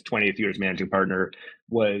finishing his 20th year as managing partner,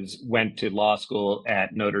 went to law school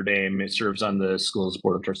at Notre Dame. Serves on the school's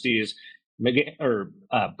board of trustees.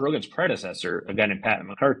 Brogan's predecessor, a guy named Pat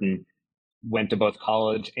McCartan, went to both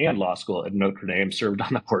college and law school at Notre Dame. Served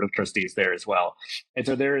on the board of trustees there as well. And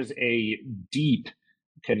so there is a deep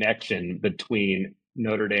connection between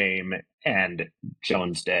Notre Dame and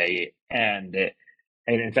Jones Day, and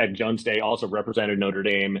in fact, Jones Day also represented Notre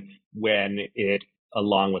Dame when it,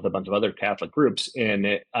 along with a bunch of other Catholic groups,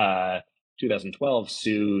 in 2012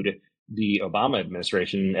 sued the Obama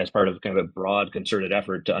administration as part of kind of a broad concerted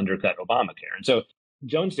effort to undercut Obamacare. And so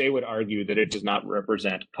Jones Day would argue that it does not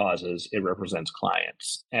represent causes, it represents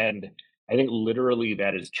clients. And I think literally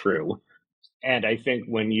that is true. And I think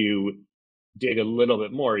when you dig a little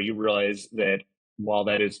bit more, you realize that while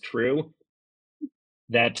that is true,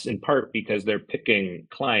 that's in part because they're picking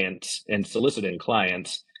clients and soliciting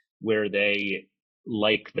clients where they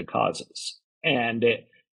like the causes. And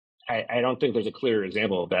I don't think there's a clearer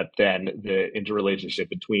example of that than the interrelationship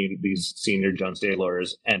between these senior Jones Day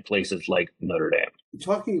lawyers and places like Notre Dame.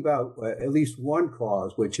 Talking about at least one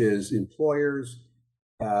cause, which is employers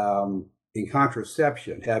in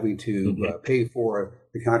contraception, having to pay for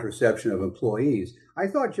the contraception of employees. I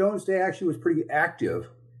thought Jones Day actually was pretty active,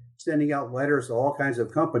 sending out letters to all kinds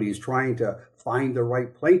of companies trying to find the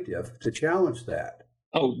right plaintiff to challenge that.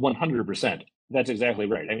 Oh, 100%. That's exactly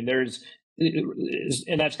right. I mean,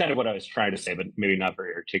 and that's kind of what I was trying to say, but maybe not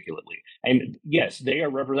very articulately. And yes, they are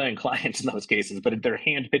representing clients in those cases, but they're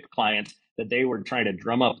hand-picked clients that they were trying to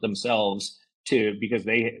drum up themselves because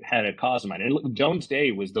they had a cause in mind. And Jones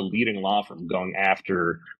Day was the leading law firm going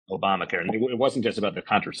after Obamacare. And it wasn't just about the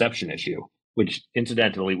contraception issue, which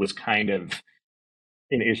incidentally was kind of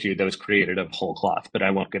an issue that was created of whole cloth, but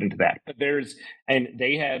I won't get into that. But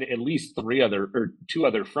they had at least two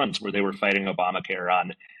other fronts where they were fighting Obamacare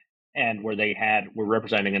on, and where they were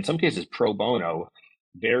representing, in some cases pro bono,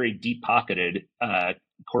 very deep-pocketed,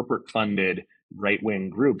 corporate-funded right-wing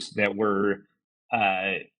groups that were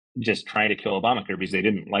just trying to kill Obamacare because they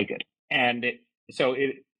didn't like it. And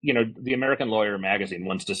the American Lawyer magazine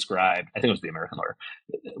once described, I think it was the American Lawyer,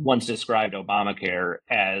 once described Obamacare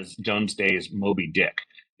as Jones Day's Moby Dick,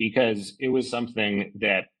 because it was something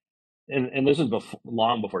that, and this was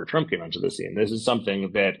long before Trump came onto the scene, this is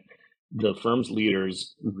something that the firm's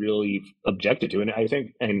leaders really objected to. And I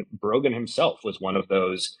think, and Brogan himself was one of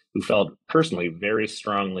those who felt personally very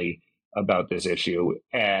strongly about this issue.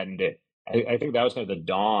 And I think that was kind of the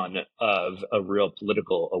dawn of a real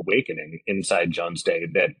political awakening inside Jones Day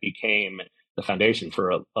that became the foundation for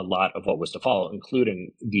a lot of what was to follow,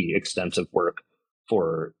 including the extensive work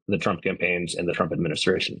for the Trump campaigns and the Trump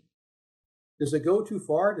administration. Does it go too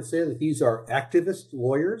far to say that these are activist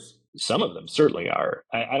lawyers? Some of them certainly are.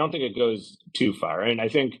 I don't think it goes too far. And I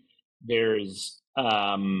think there's,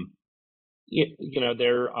 there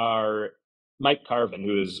are Mike Carvin,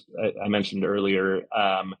 who is, I mentioned earlier,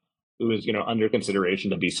 who was, under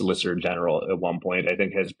consideration to be Solicitor General at one point, I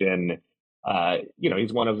think has been,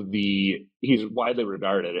 he's widely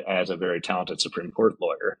regarded as a very talented Supreme Court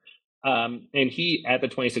lawyer. And he, at the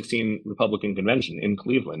 2016 Republican convention in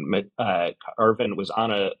Cleveland, Carvin was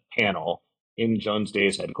on a panel in Jones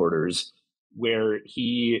Day's headquarters where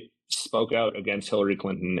he spoke out against Hillary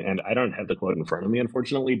Clinton. And I don't have the quote in front of me,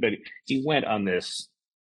 unfortunately, but he went on this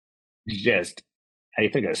I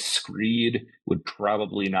think a screed would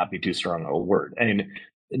probably not be too strong a word. And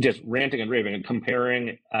just ranting and raving and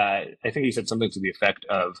comparing, I think he said something to the effect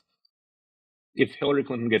of, if Hillary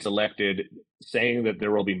Clinton gets elected, saying that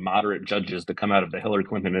there will be moderate judges that come out of the Hillary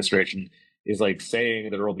Clinton administration is like saying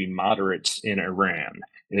that there will be moderates in Iran.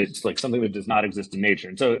 It's like something that does not exist in nature.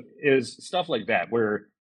 And so it is stuff like that where,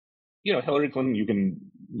 Hillary Clinton, you can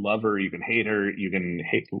love her, you can hate her, you can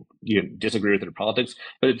disagree with her politics,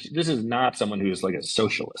 but this is not someone who is like a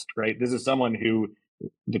socialist, right? This is someone who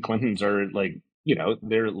the Clintons are like,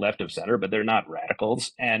 they're left of center, but they're not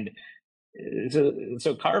radicals. And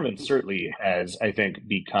so Carvin certainly has, I think,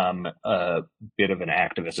 become a bit of an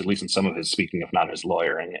activist, at least in some of his speaking, if not his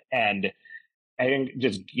lawyering. And I think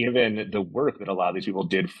just given the work that a lot of these people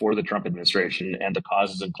did for the Trump administration and the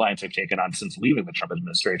causes and clients they've taken on since leaving the Trump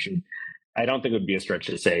administration, I don't think it would be a stretch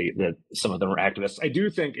to say that some of them are activists. I do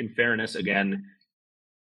think, in fairness, again,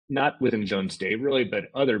 not within Jones Day really, but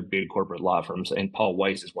other big corporate law firms, and Paul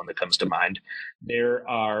Weiss is one that comes to mind, there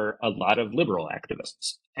are a lot of liberal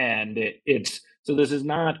activists. And so this is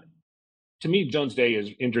not, to me, Jones Day is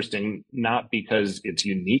interesting, not because it's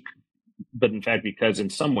unique, but in fact, because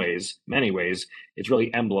in some ways, many ways, it's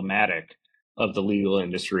really emblematic of the legal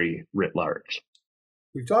industry writ large.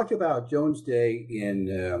 We've talked about Jones Day in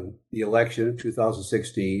the election of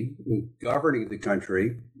 2016, governing the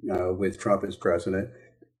country with Trump as president.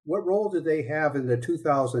 What role did they have in the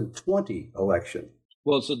 2020 election?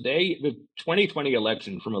 Well, so the 2020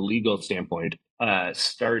 election, from a legal standpoint,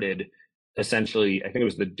 started essentially, I think it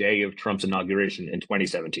was the day of Trump's inauguration in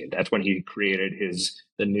 2017. That's when he created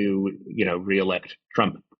the new, re-elect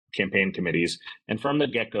Trump campaign committees. And from the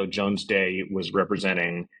get-go, Jones Day was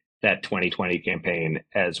representing that 2020 campaign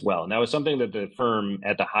as well. And that was something that the firm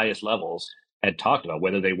at the highest levels had talked about,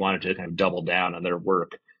 whether they wanted to kind of double down on their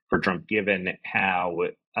work for Trump, given how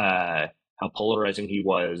polarizing he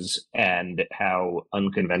was and how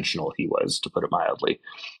unconventional he was, to put it mildly.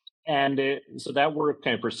 And so that work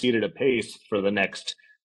kind of proceeded apace for the next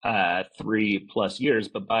 3+ years.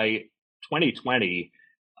 But by 2020,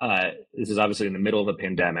 This is obviously in the middle of a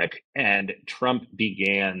pandemic, and Trump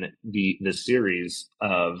began the series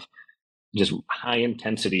of just high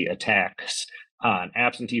intensity attacks on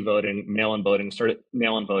absentee voting, mail-in voting, started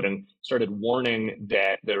warning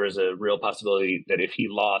that there was a real possibility that if he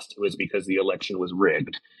lost, it was because the election was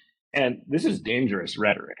rigged. And this is dangerous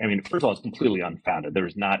rhetoric. I mean, first of all, it's completely unfounded. There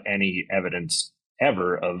was not any evidence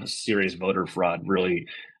ever of serious voter fraud really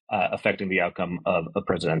affecting the outcome of a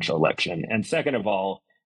presidential election. And second of all,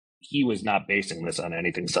 he was not basing this on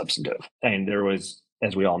anything substantive. And there was,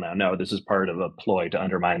 as we all now know, this is part of a ploy to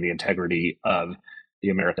undermine the integrity of the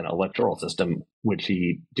American electoral system, which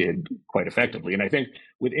he did quite effectively. And I think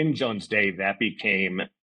within Jones Day, that became,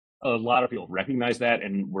 a lot of people recognize that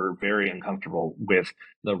and were very uncomfortable with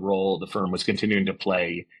the role the firm was continuing to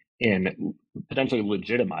play in potentially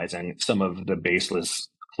legitimizing some of the baseless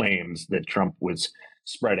claims that Trump was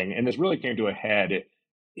spreading. And this really came to a head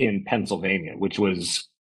in Pennsylvania, which was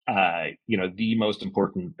the most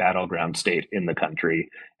important battleground state in the country.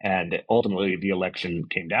 And ultimately, the election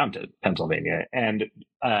came down to Pennsylvania. And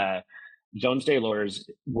Jones Day lawyers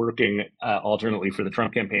working alternately for the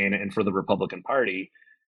Trump campaign and for the Republican Party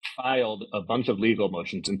filed a bunch of legal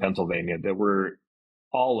motions in Pennsylvania that were,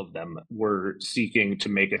 all of them were seeking to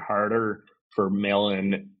make it harder for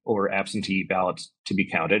mail-in or absentee ballots to be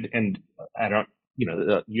counted. And I don't,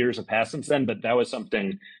 years have passed since then, but that was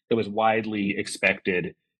something that was widely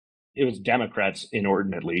expected. It was Democrats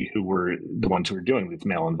inordinately who were the ones who were doing this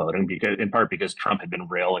mail-in voting, in part because Trump had been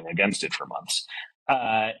railing against it for months.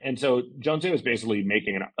 And so Jones Day was basically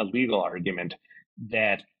making a legal argument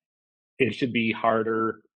that it should be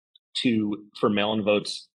harder for mail-in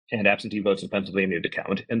votes and absentee votes in Pennsylvania to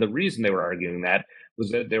count. And the reason they were arguing that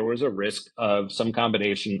was that there was a risk of some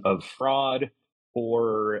combination of fraud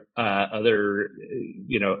or other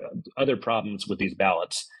problems with these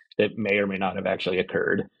ballots that may or may not have actually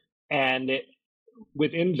occurred. And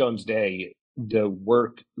within Jones Day, the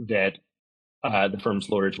work that the firm's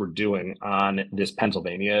lawyers were doing on this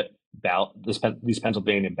Pennsylvania ballot, these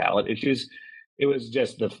Pennsylvania ballot issues, it was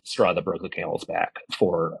just the straw that broke the camel's back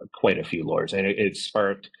for quite a few lawyers. And it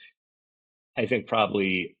sparked, I think,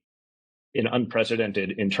 probably an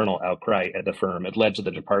unprecedented internal outcry at the firm. It led to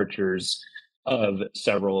the departures of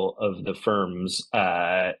several of the firm's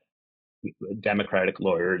Democratic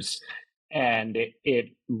lawyers. And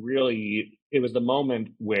it was the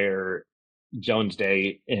moment where Jones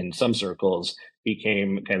Day, in some circles,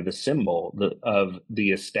 became kind of the symbol of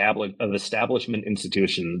establishment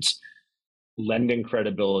institutions lending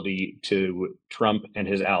credibility to Trump and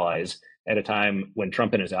his allies at a time when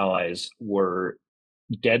Trump and his allies were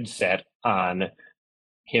dead set on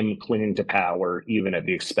him clinging to power, even at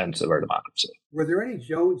the expense of our democracy. Were there any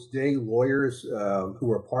Jones Day lawyers who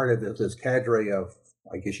were part of this cadre of,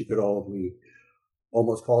 I guess you could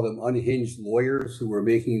almost call them unhinged lawyers who were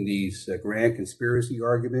making these grand conspiracy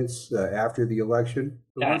arguments after the election?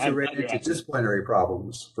 The ones who ran into disciplinary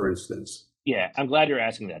problems, for instance. Yeah, I'm glad you're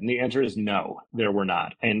asking that. And the answer is no, there were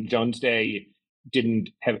not. And Jones Day didn't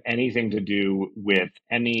have anything to do with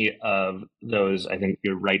any of those. I think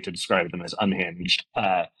you're right to describe them as unhinged,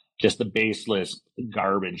 just the baseless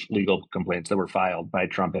garbage legal complaints that were filed by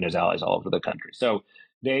Trump and his allies all over the country. So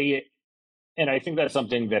and I think that's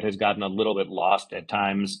something that has gotten a little bit lost at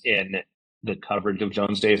times in the coverage of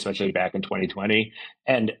Jones Day, especially back in 2020.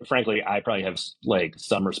 And frankly, I probably have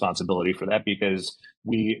some responsibility for that, because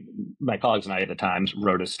my colleagues and I at the Times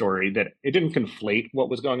wrote a story that it didn't conflate what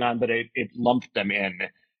was going on, but it lumped them in.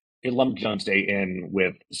 It lumped Jones Day in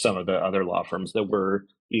with some of the other law firms that were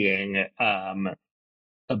being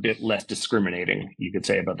a bit less discriminating, you could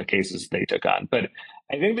say, about the cases they took on. But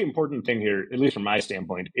I think the important thing here, at least from my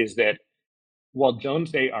standpoint, is that while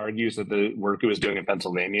Jones Day argues that the work it was doing in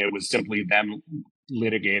Pennsylvania was simply them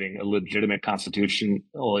litigating a legitimate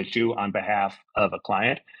constitutional issue on behalf of a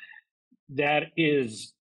client, that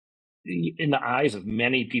is, in the eyes of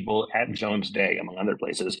many people at Jones Day, among other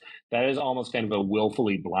places, that is almost kind of a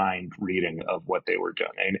willfully blind reading of what they were doing.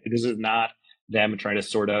 And this is not them trying to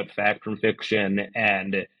sort out fact from fiction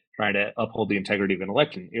and trying to uphold the integrity of an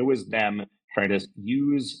election. It was them trying to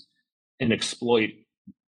use and exploit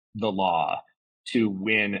the law to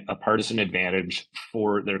win a partisan advantage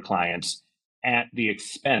for their clients at the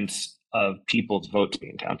expense of people's votes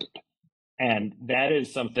being counted. And that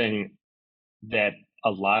is something that a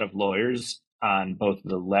lot of lawyers on both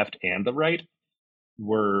the left and the right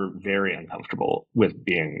were very uncomfortable with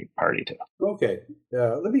being party to. Okay,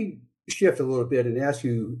 let me shift a little bit and ask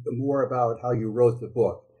you more about how you wrote the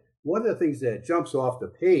book. One of the things that jumps off the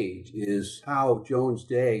page is how Jones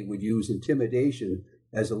Day would use intimidation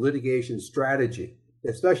as a litigation strategy,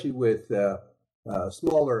 especially with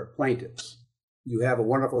smaller plaintiffs. You have a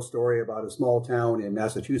wonderful story about a small town in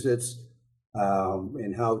Massachusetts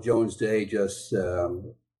and how Jones Day just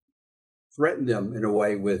threatened them in a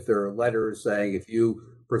way with their letters saying, if you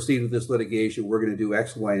proceed with this litigation, we're going to do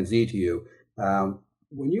X, Y, and Z to you.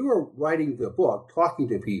 When you were writing the book, talking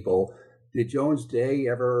to people, did Jones Day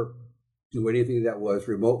ever do anything that was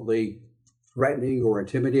remotely threatening or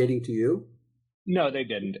intimidating to you? No, they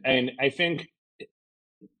didn't. And I think,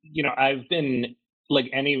 I've been, like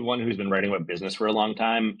anyone who's been writing about business for a long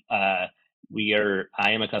time, I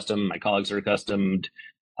am accustomed, my colleagues are accustomed,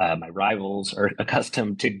 my rivals are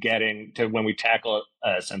accustomed to getting to, when we tackle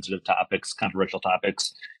sensitive topics, controversial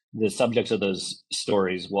topics, the subjects of those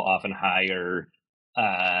stories will often hire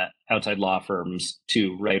outside law firms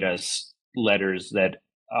to write us letters that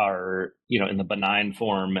are, in the benign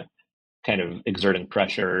form, kind of exerting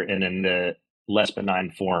pressure, and in the less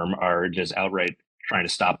benign form are just outright trying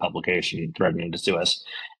to stop publication, threatening to sue us.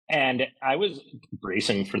 And I was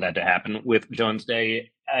bracing for that to happen with Jones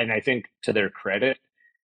Day. And I think, to their credit,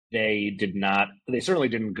 they certainly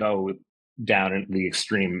didn't go down the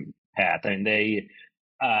extreme path. And a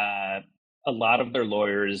lot of their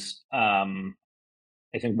lawyers,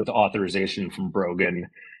 I think with authorization from Brogan,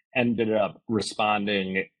 ended up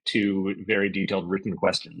responding to very detailed written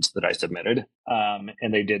questions that I submitted.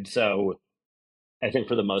 And they did so, I think,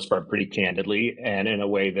 for the most part, pretty candidly, and in a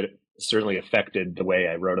way that certainly affected the way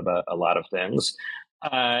I wrote about a lot of things.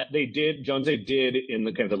 Jones Day did, in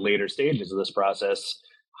the kind of the later stages of this process,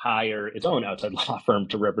 hire its own outside law firm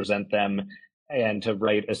to represent them and to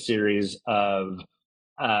write a series of,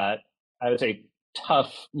 I would say,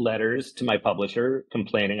 tough letters to my publisher,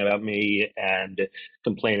 complaining about me and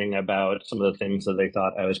complaining about some of the things that they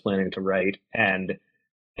thought I was planning to write. And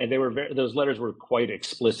those letters were quite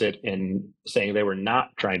explicit in saying they were not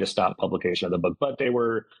trying to stop publication of the book, but they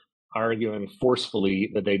were arguing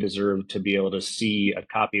forcefully that they deserved to be able to see a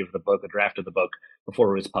copy of the book, a draft of the book,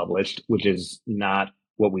 before it was published, which is not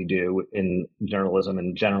what we do in journalism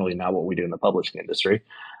and generally not what we do in the publishing industry.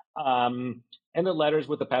 And the letters,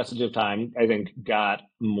 with the passage of time, I think, got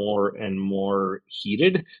more and more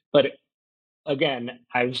heated. But again,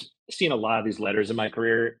 I've seen a lot of these letters in my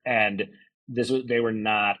career, and they were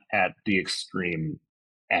not at the extreme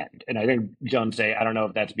end. And I think Jones Day, I don't know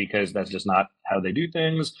if that's because that's just not how they do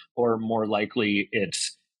things, or more likely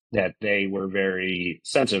it's that they were very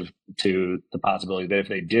sensitive to the possibility that if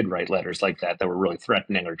they did write letters like that were really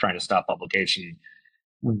threatening or trying to stop publication,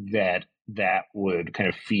 that would kind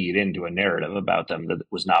of feed into a narrative about them that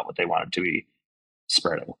was not what they wanted to be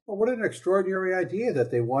spreading. Well, what an extraordinary idea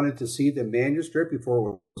that they wanted to see the manuscript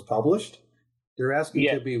before it was published. They're asking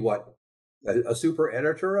to be what? A super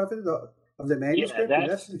editor of it, of the manuscript?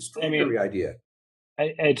 That's an extraordinary idea.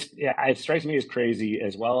 It strikes me as crazy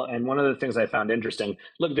as well. And one of the things I found interesting,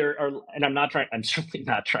 look, I'm certainly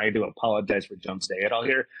not trying to apologize for Jones Day at all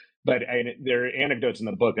here, but there are anecdotes in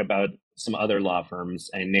the book about some other law firms,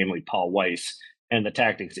 and namely Paul Weiss, and the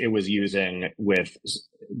tactics it was using with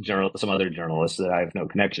some other journalists that I have no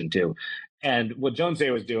connection to. And what Jones Day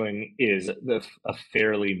was doing is a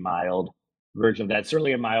fairly mild version of that,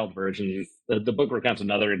 certainly a mild version. The book recounts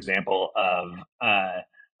another example of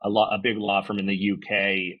a big law firm in the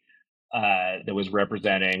UK that was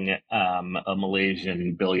representing a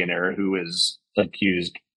Malaysian billionaire who is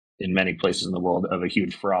accused in many places in the world of a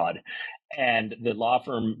huge fraud. And the law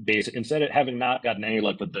firm, instead of having not gotten any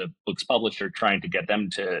luck with the book's publisher trying to get them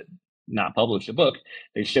to not publish the book,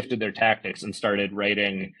 they shifted their tactics and started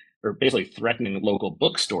writing, or basically threatening, local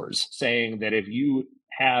bookstores, saying that if you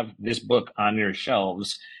have this book on your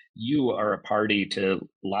shelves, you are a party to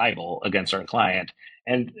libel against our client.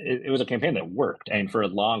 And it was a campaign that worked. And for a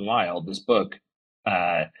long while, this book,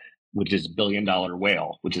 which is $1 Billion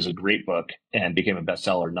Whale, which is a great book and became a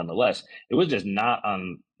bestseller nonetheless, it was just not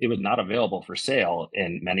available for sale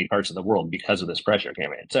in many parts of the world because of this pressure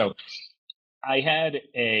campaign. So I had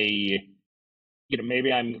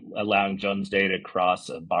maybe I'm allowing Jones Day to cross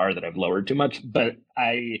a bar that I've lowered too much, but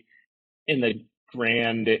in the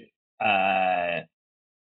grand,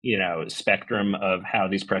 spectrum of how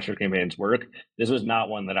these pressure campaigns work, this was not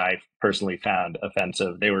one that I personally found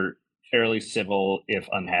offensive. They were fairly civil, if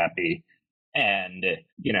unhappy. And,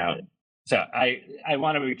 so I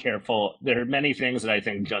want to be careful. There are many things that I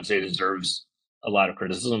think Jones Day deserves a lot of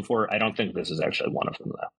criticism for. I don't think this is actually one of them,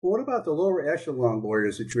 though. What about the lower echelon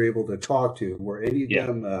lawyers that you're able to talk to? Were any of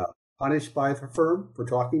them punished by the firm for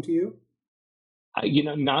talking to you?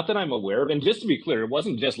 Not that I'm aware of. And just to be clear, it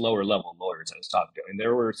wasn't just lower level lawyers I was talking to. And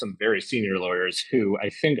there were some very senior lawyers who, I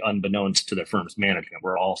think, unbeknownst to the firm's management,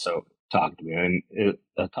 were also talking to me. And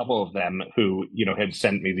a couple of them who, had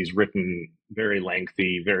sent me these written, very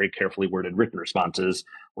lengthy, very carefully worded written responses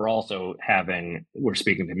were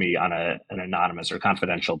speaking to me on an anonymous or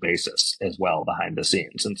confidential basis as well behind the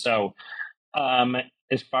scenes. And so,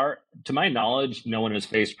 as far to my knowledge, no one has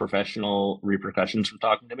faced professional repercussions for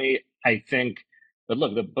talking to me. I think. But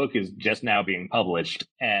look, the book is just now being published.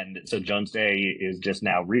 And so Jones Day is just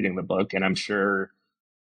now reading the book. And I'm sure,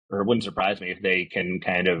 or it wouldn't surprise me if they can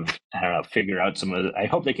kind of, figure out I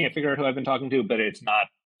hope they can't figure out who I've been talking to, but it's not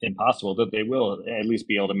impossible that they will at least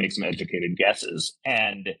be able to make some educated guesses.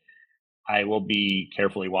 And I will be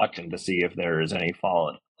carefully watching to see if there is any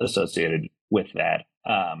fallout associated with that.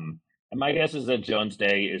 And my guess is that Jones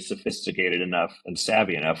Day is sophisticated enough and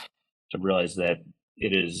savvy enough to realize that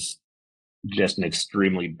it is just an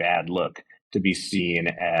extremely bad look to be seen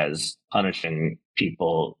as punishing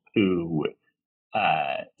people who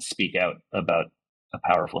speak out about a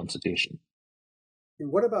powerful institution.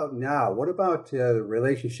 And what about now? What about the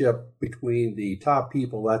relationship between the top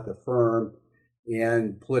people at the firm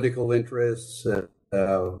and political interests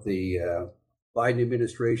of the Biden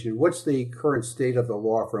administration? What's the current state of the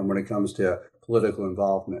law firm when it comes to political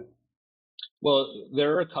involvement? Well,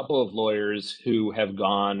 there are a couple of lawyers who have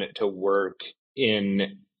gone to work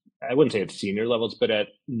in, I wouldn't say at senior levels, but at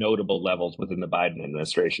notable levels within the Biden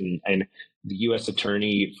administration. And the U.S.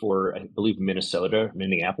 attorney for, I believe,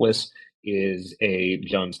 Minneapolis, is a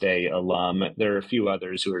Jones Day alum. There are a few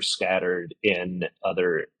others who are scattered in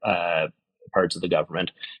other parts of the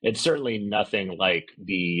government. It's certainly nothing like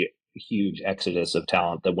the huge exodus of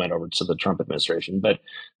talent that went over to the Trump administration. But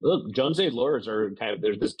look, Jones Day lawyers are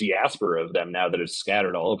there's this diaspora of them now that is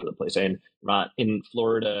scattered all over the place. And in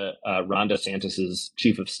Florida, Ron DeSantis's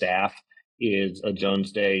chief of staff is a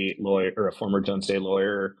Jones Day lawyer, or a former Jones Day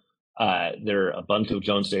lawyer. There are a bunch of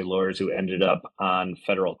Jones Day lawyers who ended up on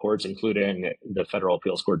federal courts, including the Federal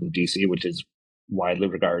Appeals Court in D.C., which is widely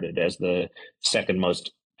regarded as the second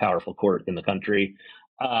most powerful court in the country.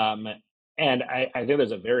 And I think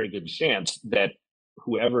there's a very good chance that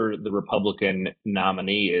whoever the Republican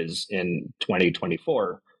nominee is in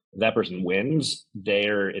 2024, if that person wins,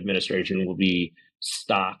 their administration will be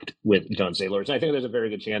stocked with Jones Day lawyers. And I think there's a very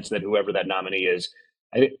good chance that whoever that nominee is,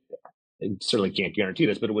 I certainly can't guarantee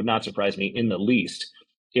this, but it would not surprise me in the least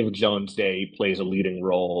if Jones Day plays a leading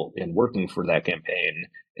role in working for that campaign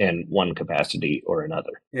in one capacity or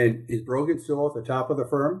another. And is Brogan still at the top of the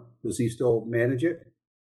firm? Does he still manage it?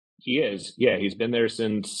 He is. Yeah, he's been there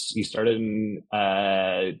since he started in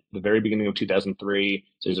the very beginning of 2003.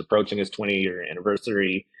 So he's approaching his 20-year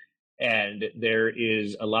anniversary. And there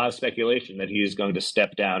is a lot of speculation that he is going to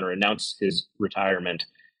step down or announce his retirement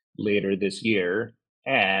later this year.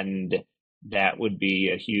 And that would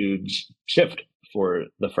be a huge shift for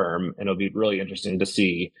the firm. And it'll be really interesting to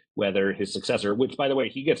see whether his successor, which, by the way,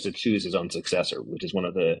 he gets to choose his own successor, which is one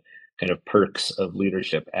of the kind of perks of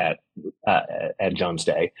leadership at Jones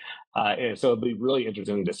Day. So it'll be really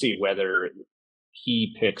interesting to see whether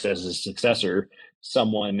he picks as his successor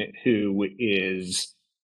someone who is,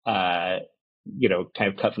 kind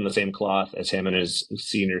of cut from the same cloth as him and his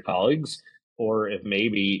senior colleagues, or if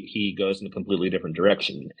maybe he goes in a completely different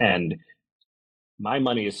direction. And my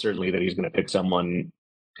money is certainly that he's going to pick someone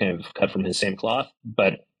kind of cut from his same cloth,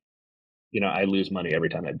 but I lose money every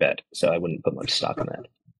time I bet, so I wouldn't put much stock in that.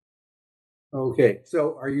 Okay,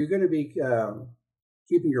 so are you going to be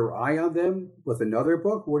keeping your eye on them with another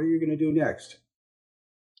book? What are you going to do next?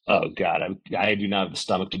 Oh, God, I do not have the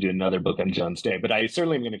stomach to do another book on Jones Day, but I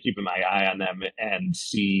certainly am going to keep my eye on them and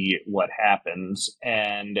see what happens.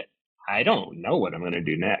 And I don't know what I'm going to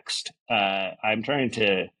do next. I'm trying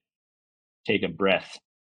to take a breath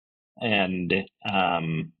and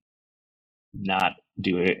not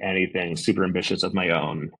do anything super ambitious of my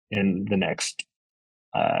own in the next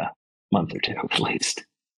month or two, at least.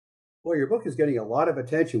 Well, your book is getting a lot of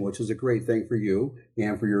attention, which is a great thing for you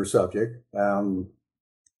and for your subject.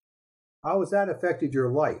 How has that affected your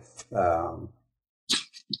life? You,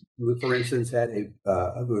 for instance, there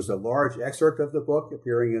was a large excerpt of the book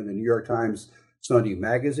appearing in the New York Times Sunday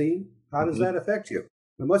magazine. How does that affect you?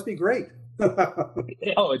 It must be great.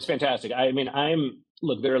 Oh, it's fantastic. I mean,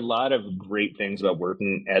 look, there are a lot of great things about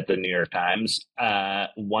working at the New York Times.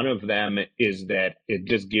 One of them is that it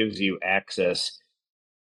just gives you access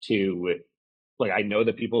to, I know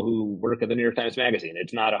the people who work at the New York Times Magazine.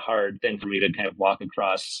 It's not a hard thing for me to kind of walk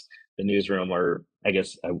across the newsroom, or I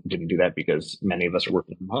guess I didn't do that because many of us are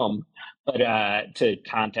working from home, but to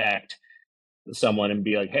contact someone and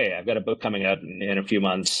be like, hey, I've got a book coming out in a few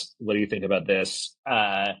months. What do you think about this?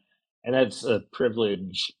 And that's a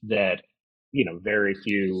privilege that, very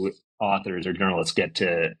few authors or journalists get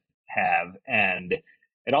to have. And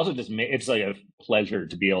it also just it's like a pleasure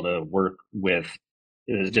to be able to work with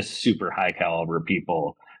just super high caliber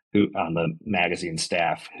people who on the magazine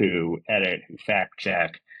staff, who edit, who fact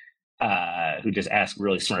check, who just ask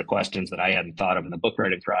really smart questions that I hadn't thought of in the book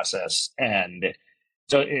writing process. And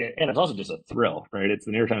so, and it's also just a thrill, right? It's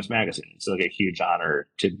the New York Times Magazine. It's like a huge honor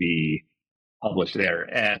to be published there.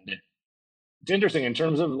 And it's interesting in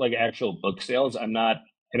terms of like actual book sales. I mean,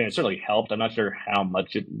 it certainly helped. I'm not sure how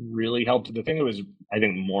much it really helped. The thing that was, I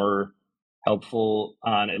think, more helpful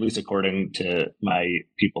on, at least according to my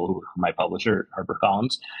publisher,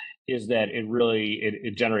 HarperCollins, is that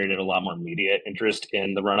it generated a lot more media interest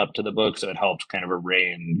in the run up to the book. So it helped them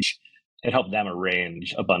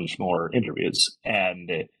arrange a bunch more interviews,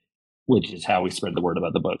 and which is how we spread the word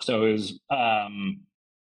about the book. So it was,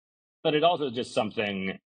 but it also just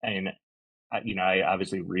something, I mean, I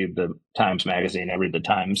obviously read the Times Magazine. I read the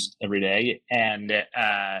Times every day. And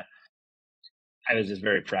I was just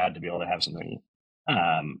very proud to be able to have something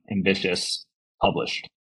ambitious published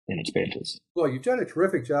in its pages. Well, you've done a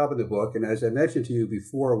terrific job in the book. And as I mentioned to you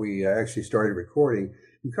before we actually started recording,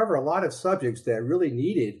 you cover a lot of subjects that really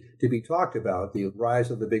needed to be talked about. The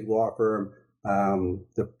rise of the big law firm,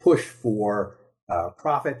 the push for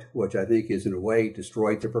profit, which I think is in a way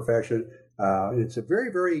destroyed the profession. It's a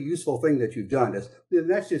very, very useful thing that you've done.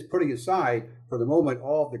 That's just putting aside for the moment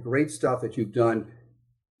all the great stuff that you've done,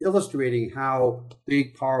 illustrating how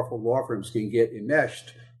big, powerful law firms can get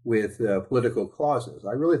enmeshed with political causes.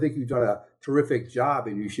 I really think you've done a terrific job,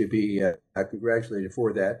 and you should be congratulated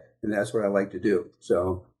for that. And that's what I like to do.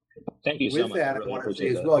 So thank you so much. With that, I want to say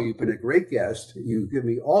as well, you've been a great guest. You've given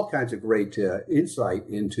me all kinds of great insight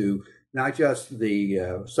into not just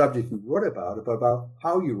the subject you wrote about, but about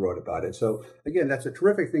how you wrote about it. So again, that's a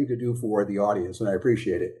terrific thing to do for the audience, and I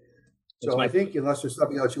appreciate it. So I think unless there's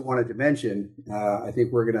something else you wanted to mention, I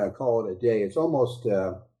think we're going to call it a day. It's almost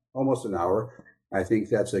an hour. I think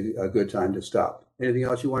that's a good time to stop. Anything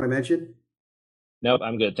else you want to mention? Nope,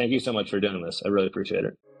 I'm good. Thank you so much for doing this. I really appreciate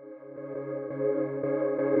it.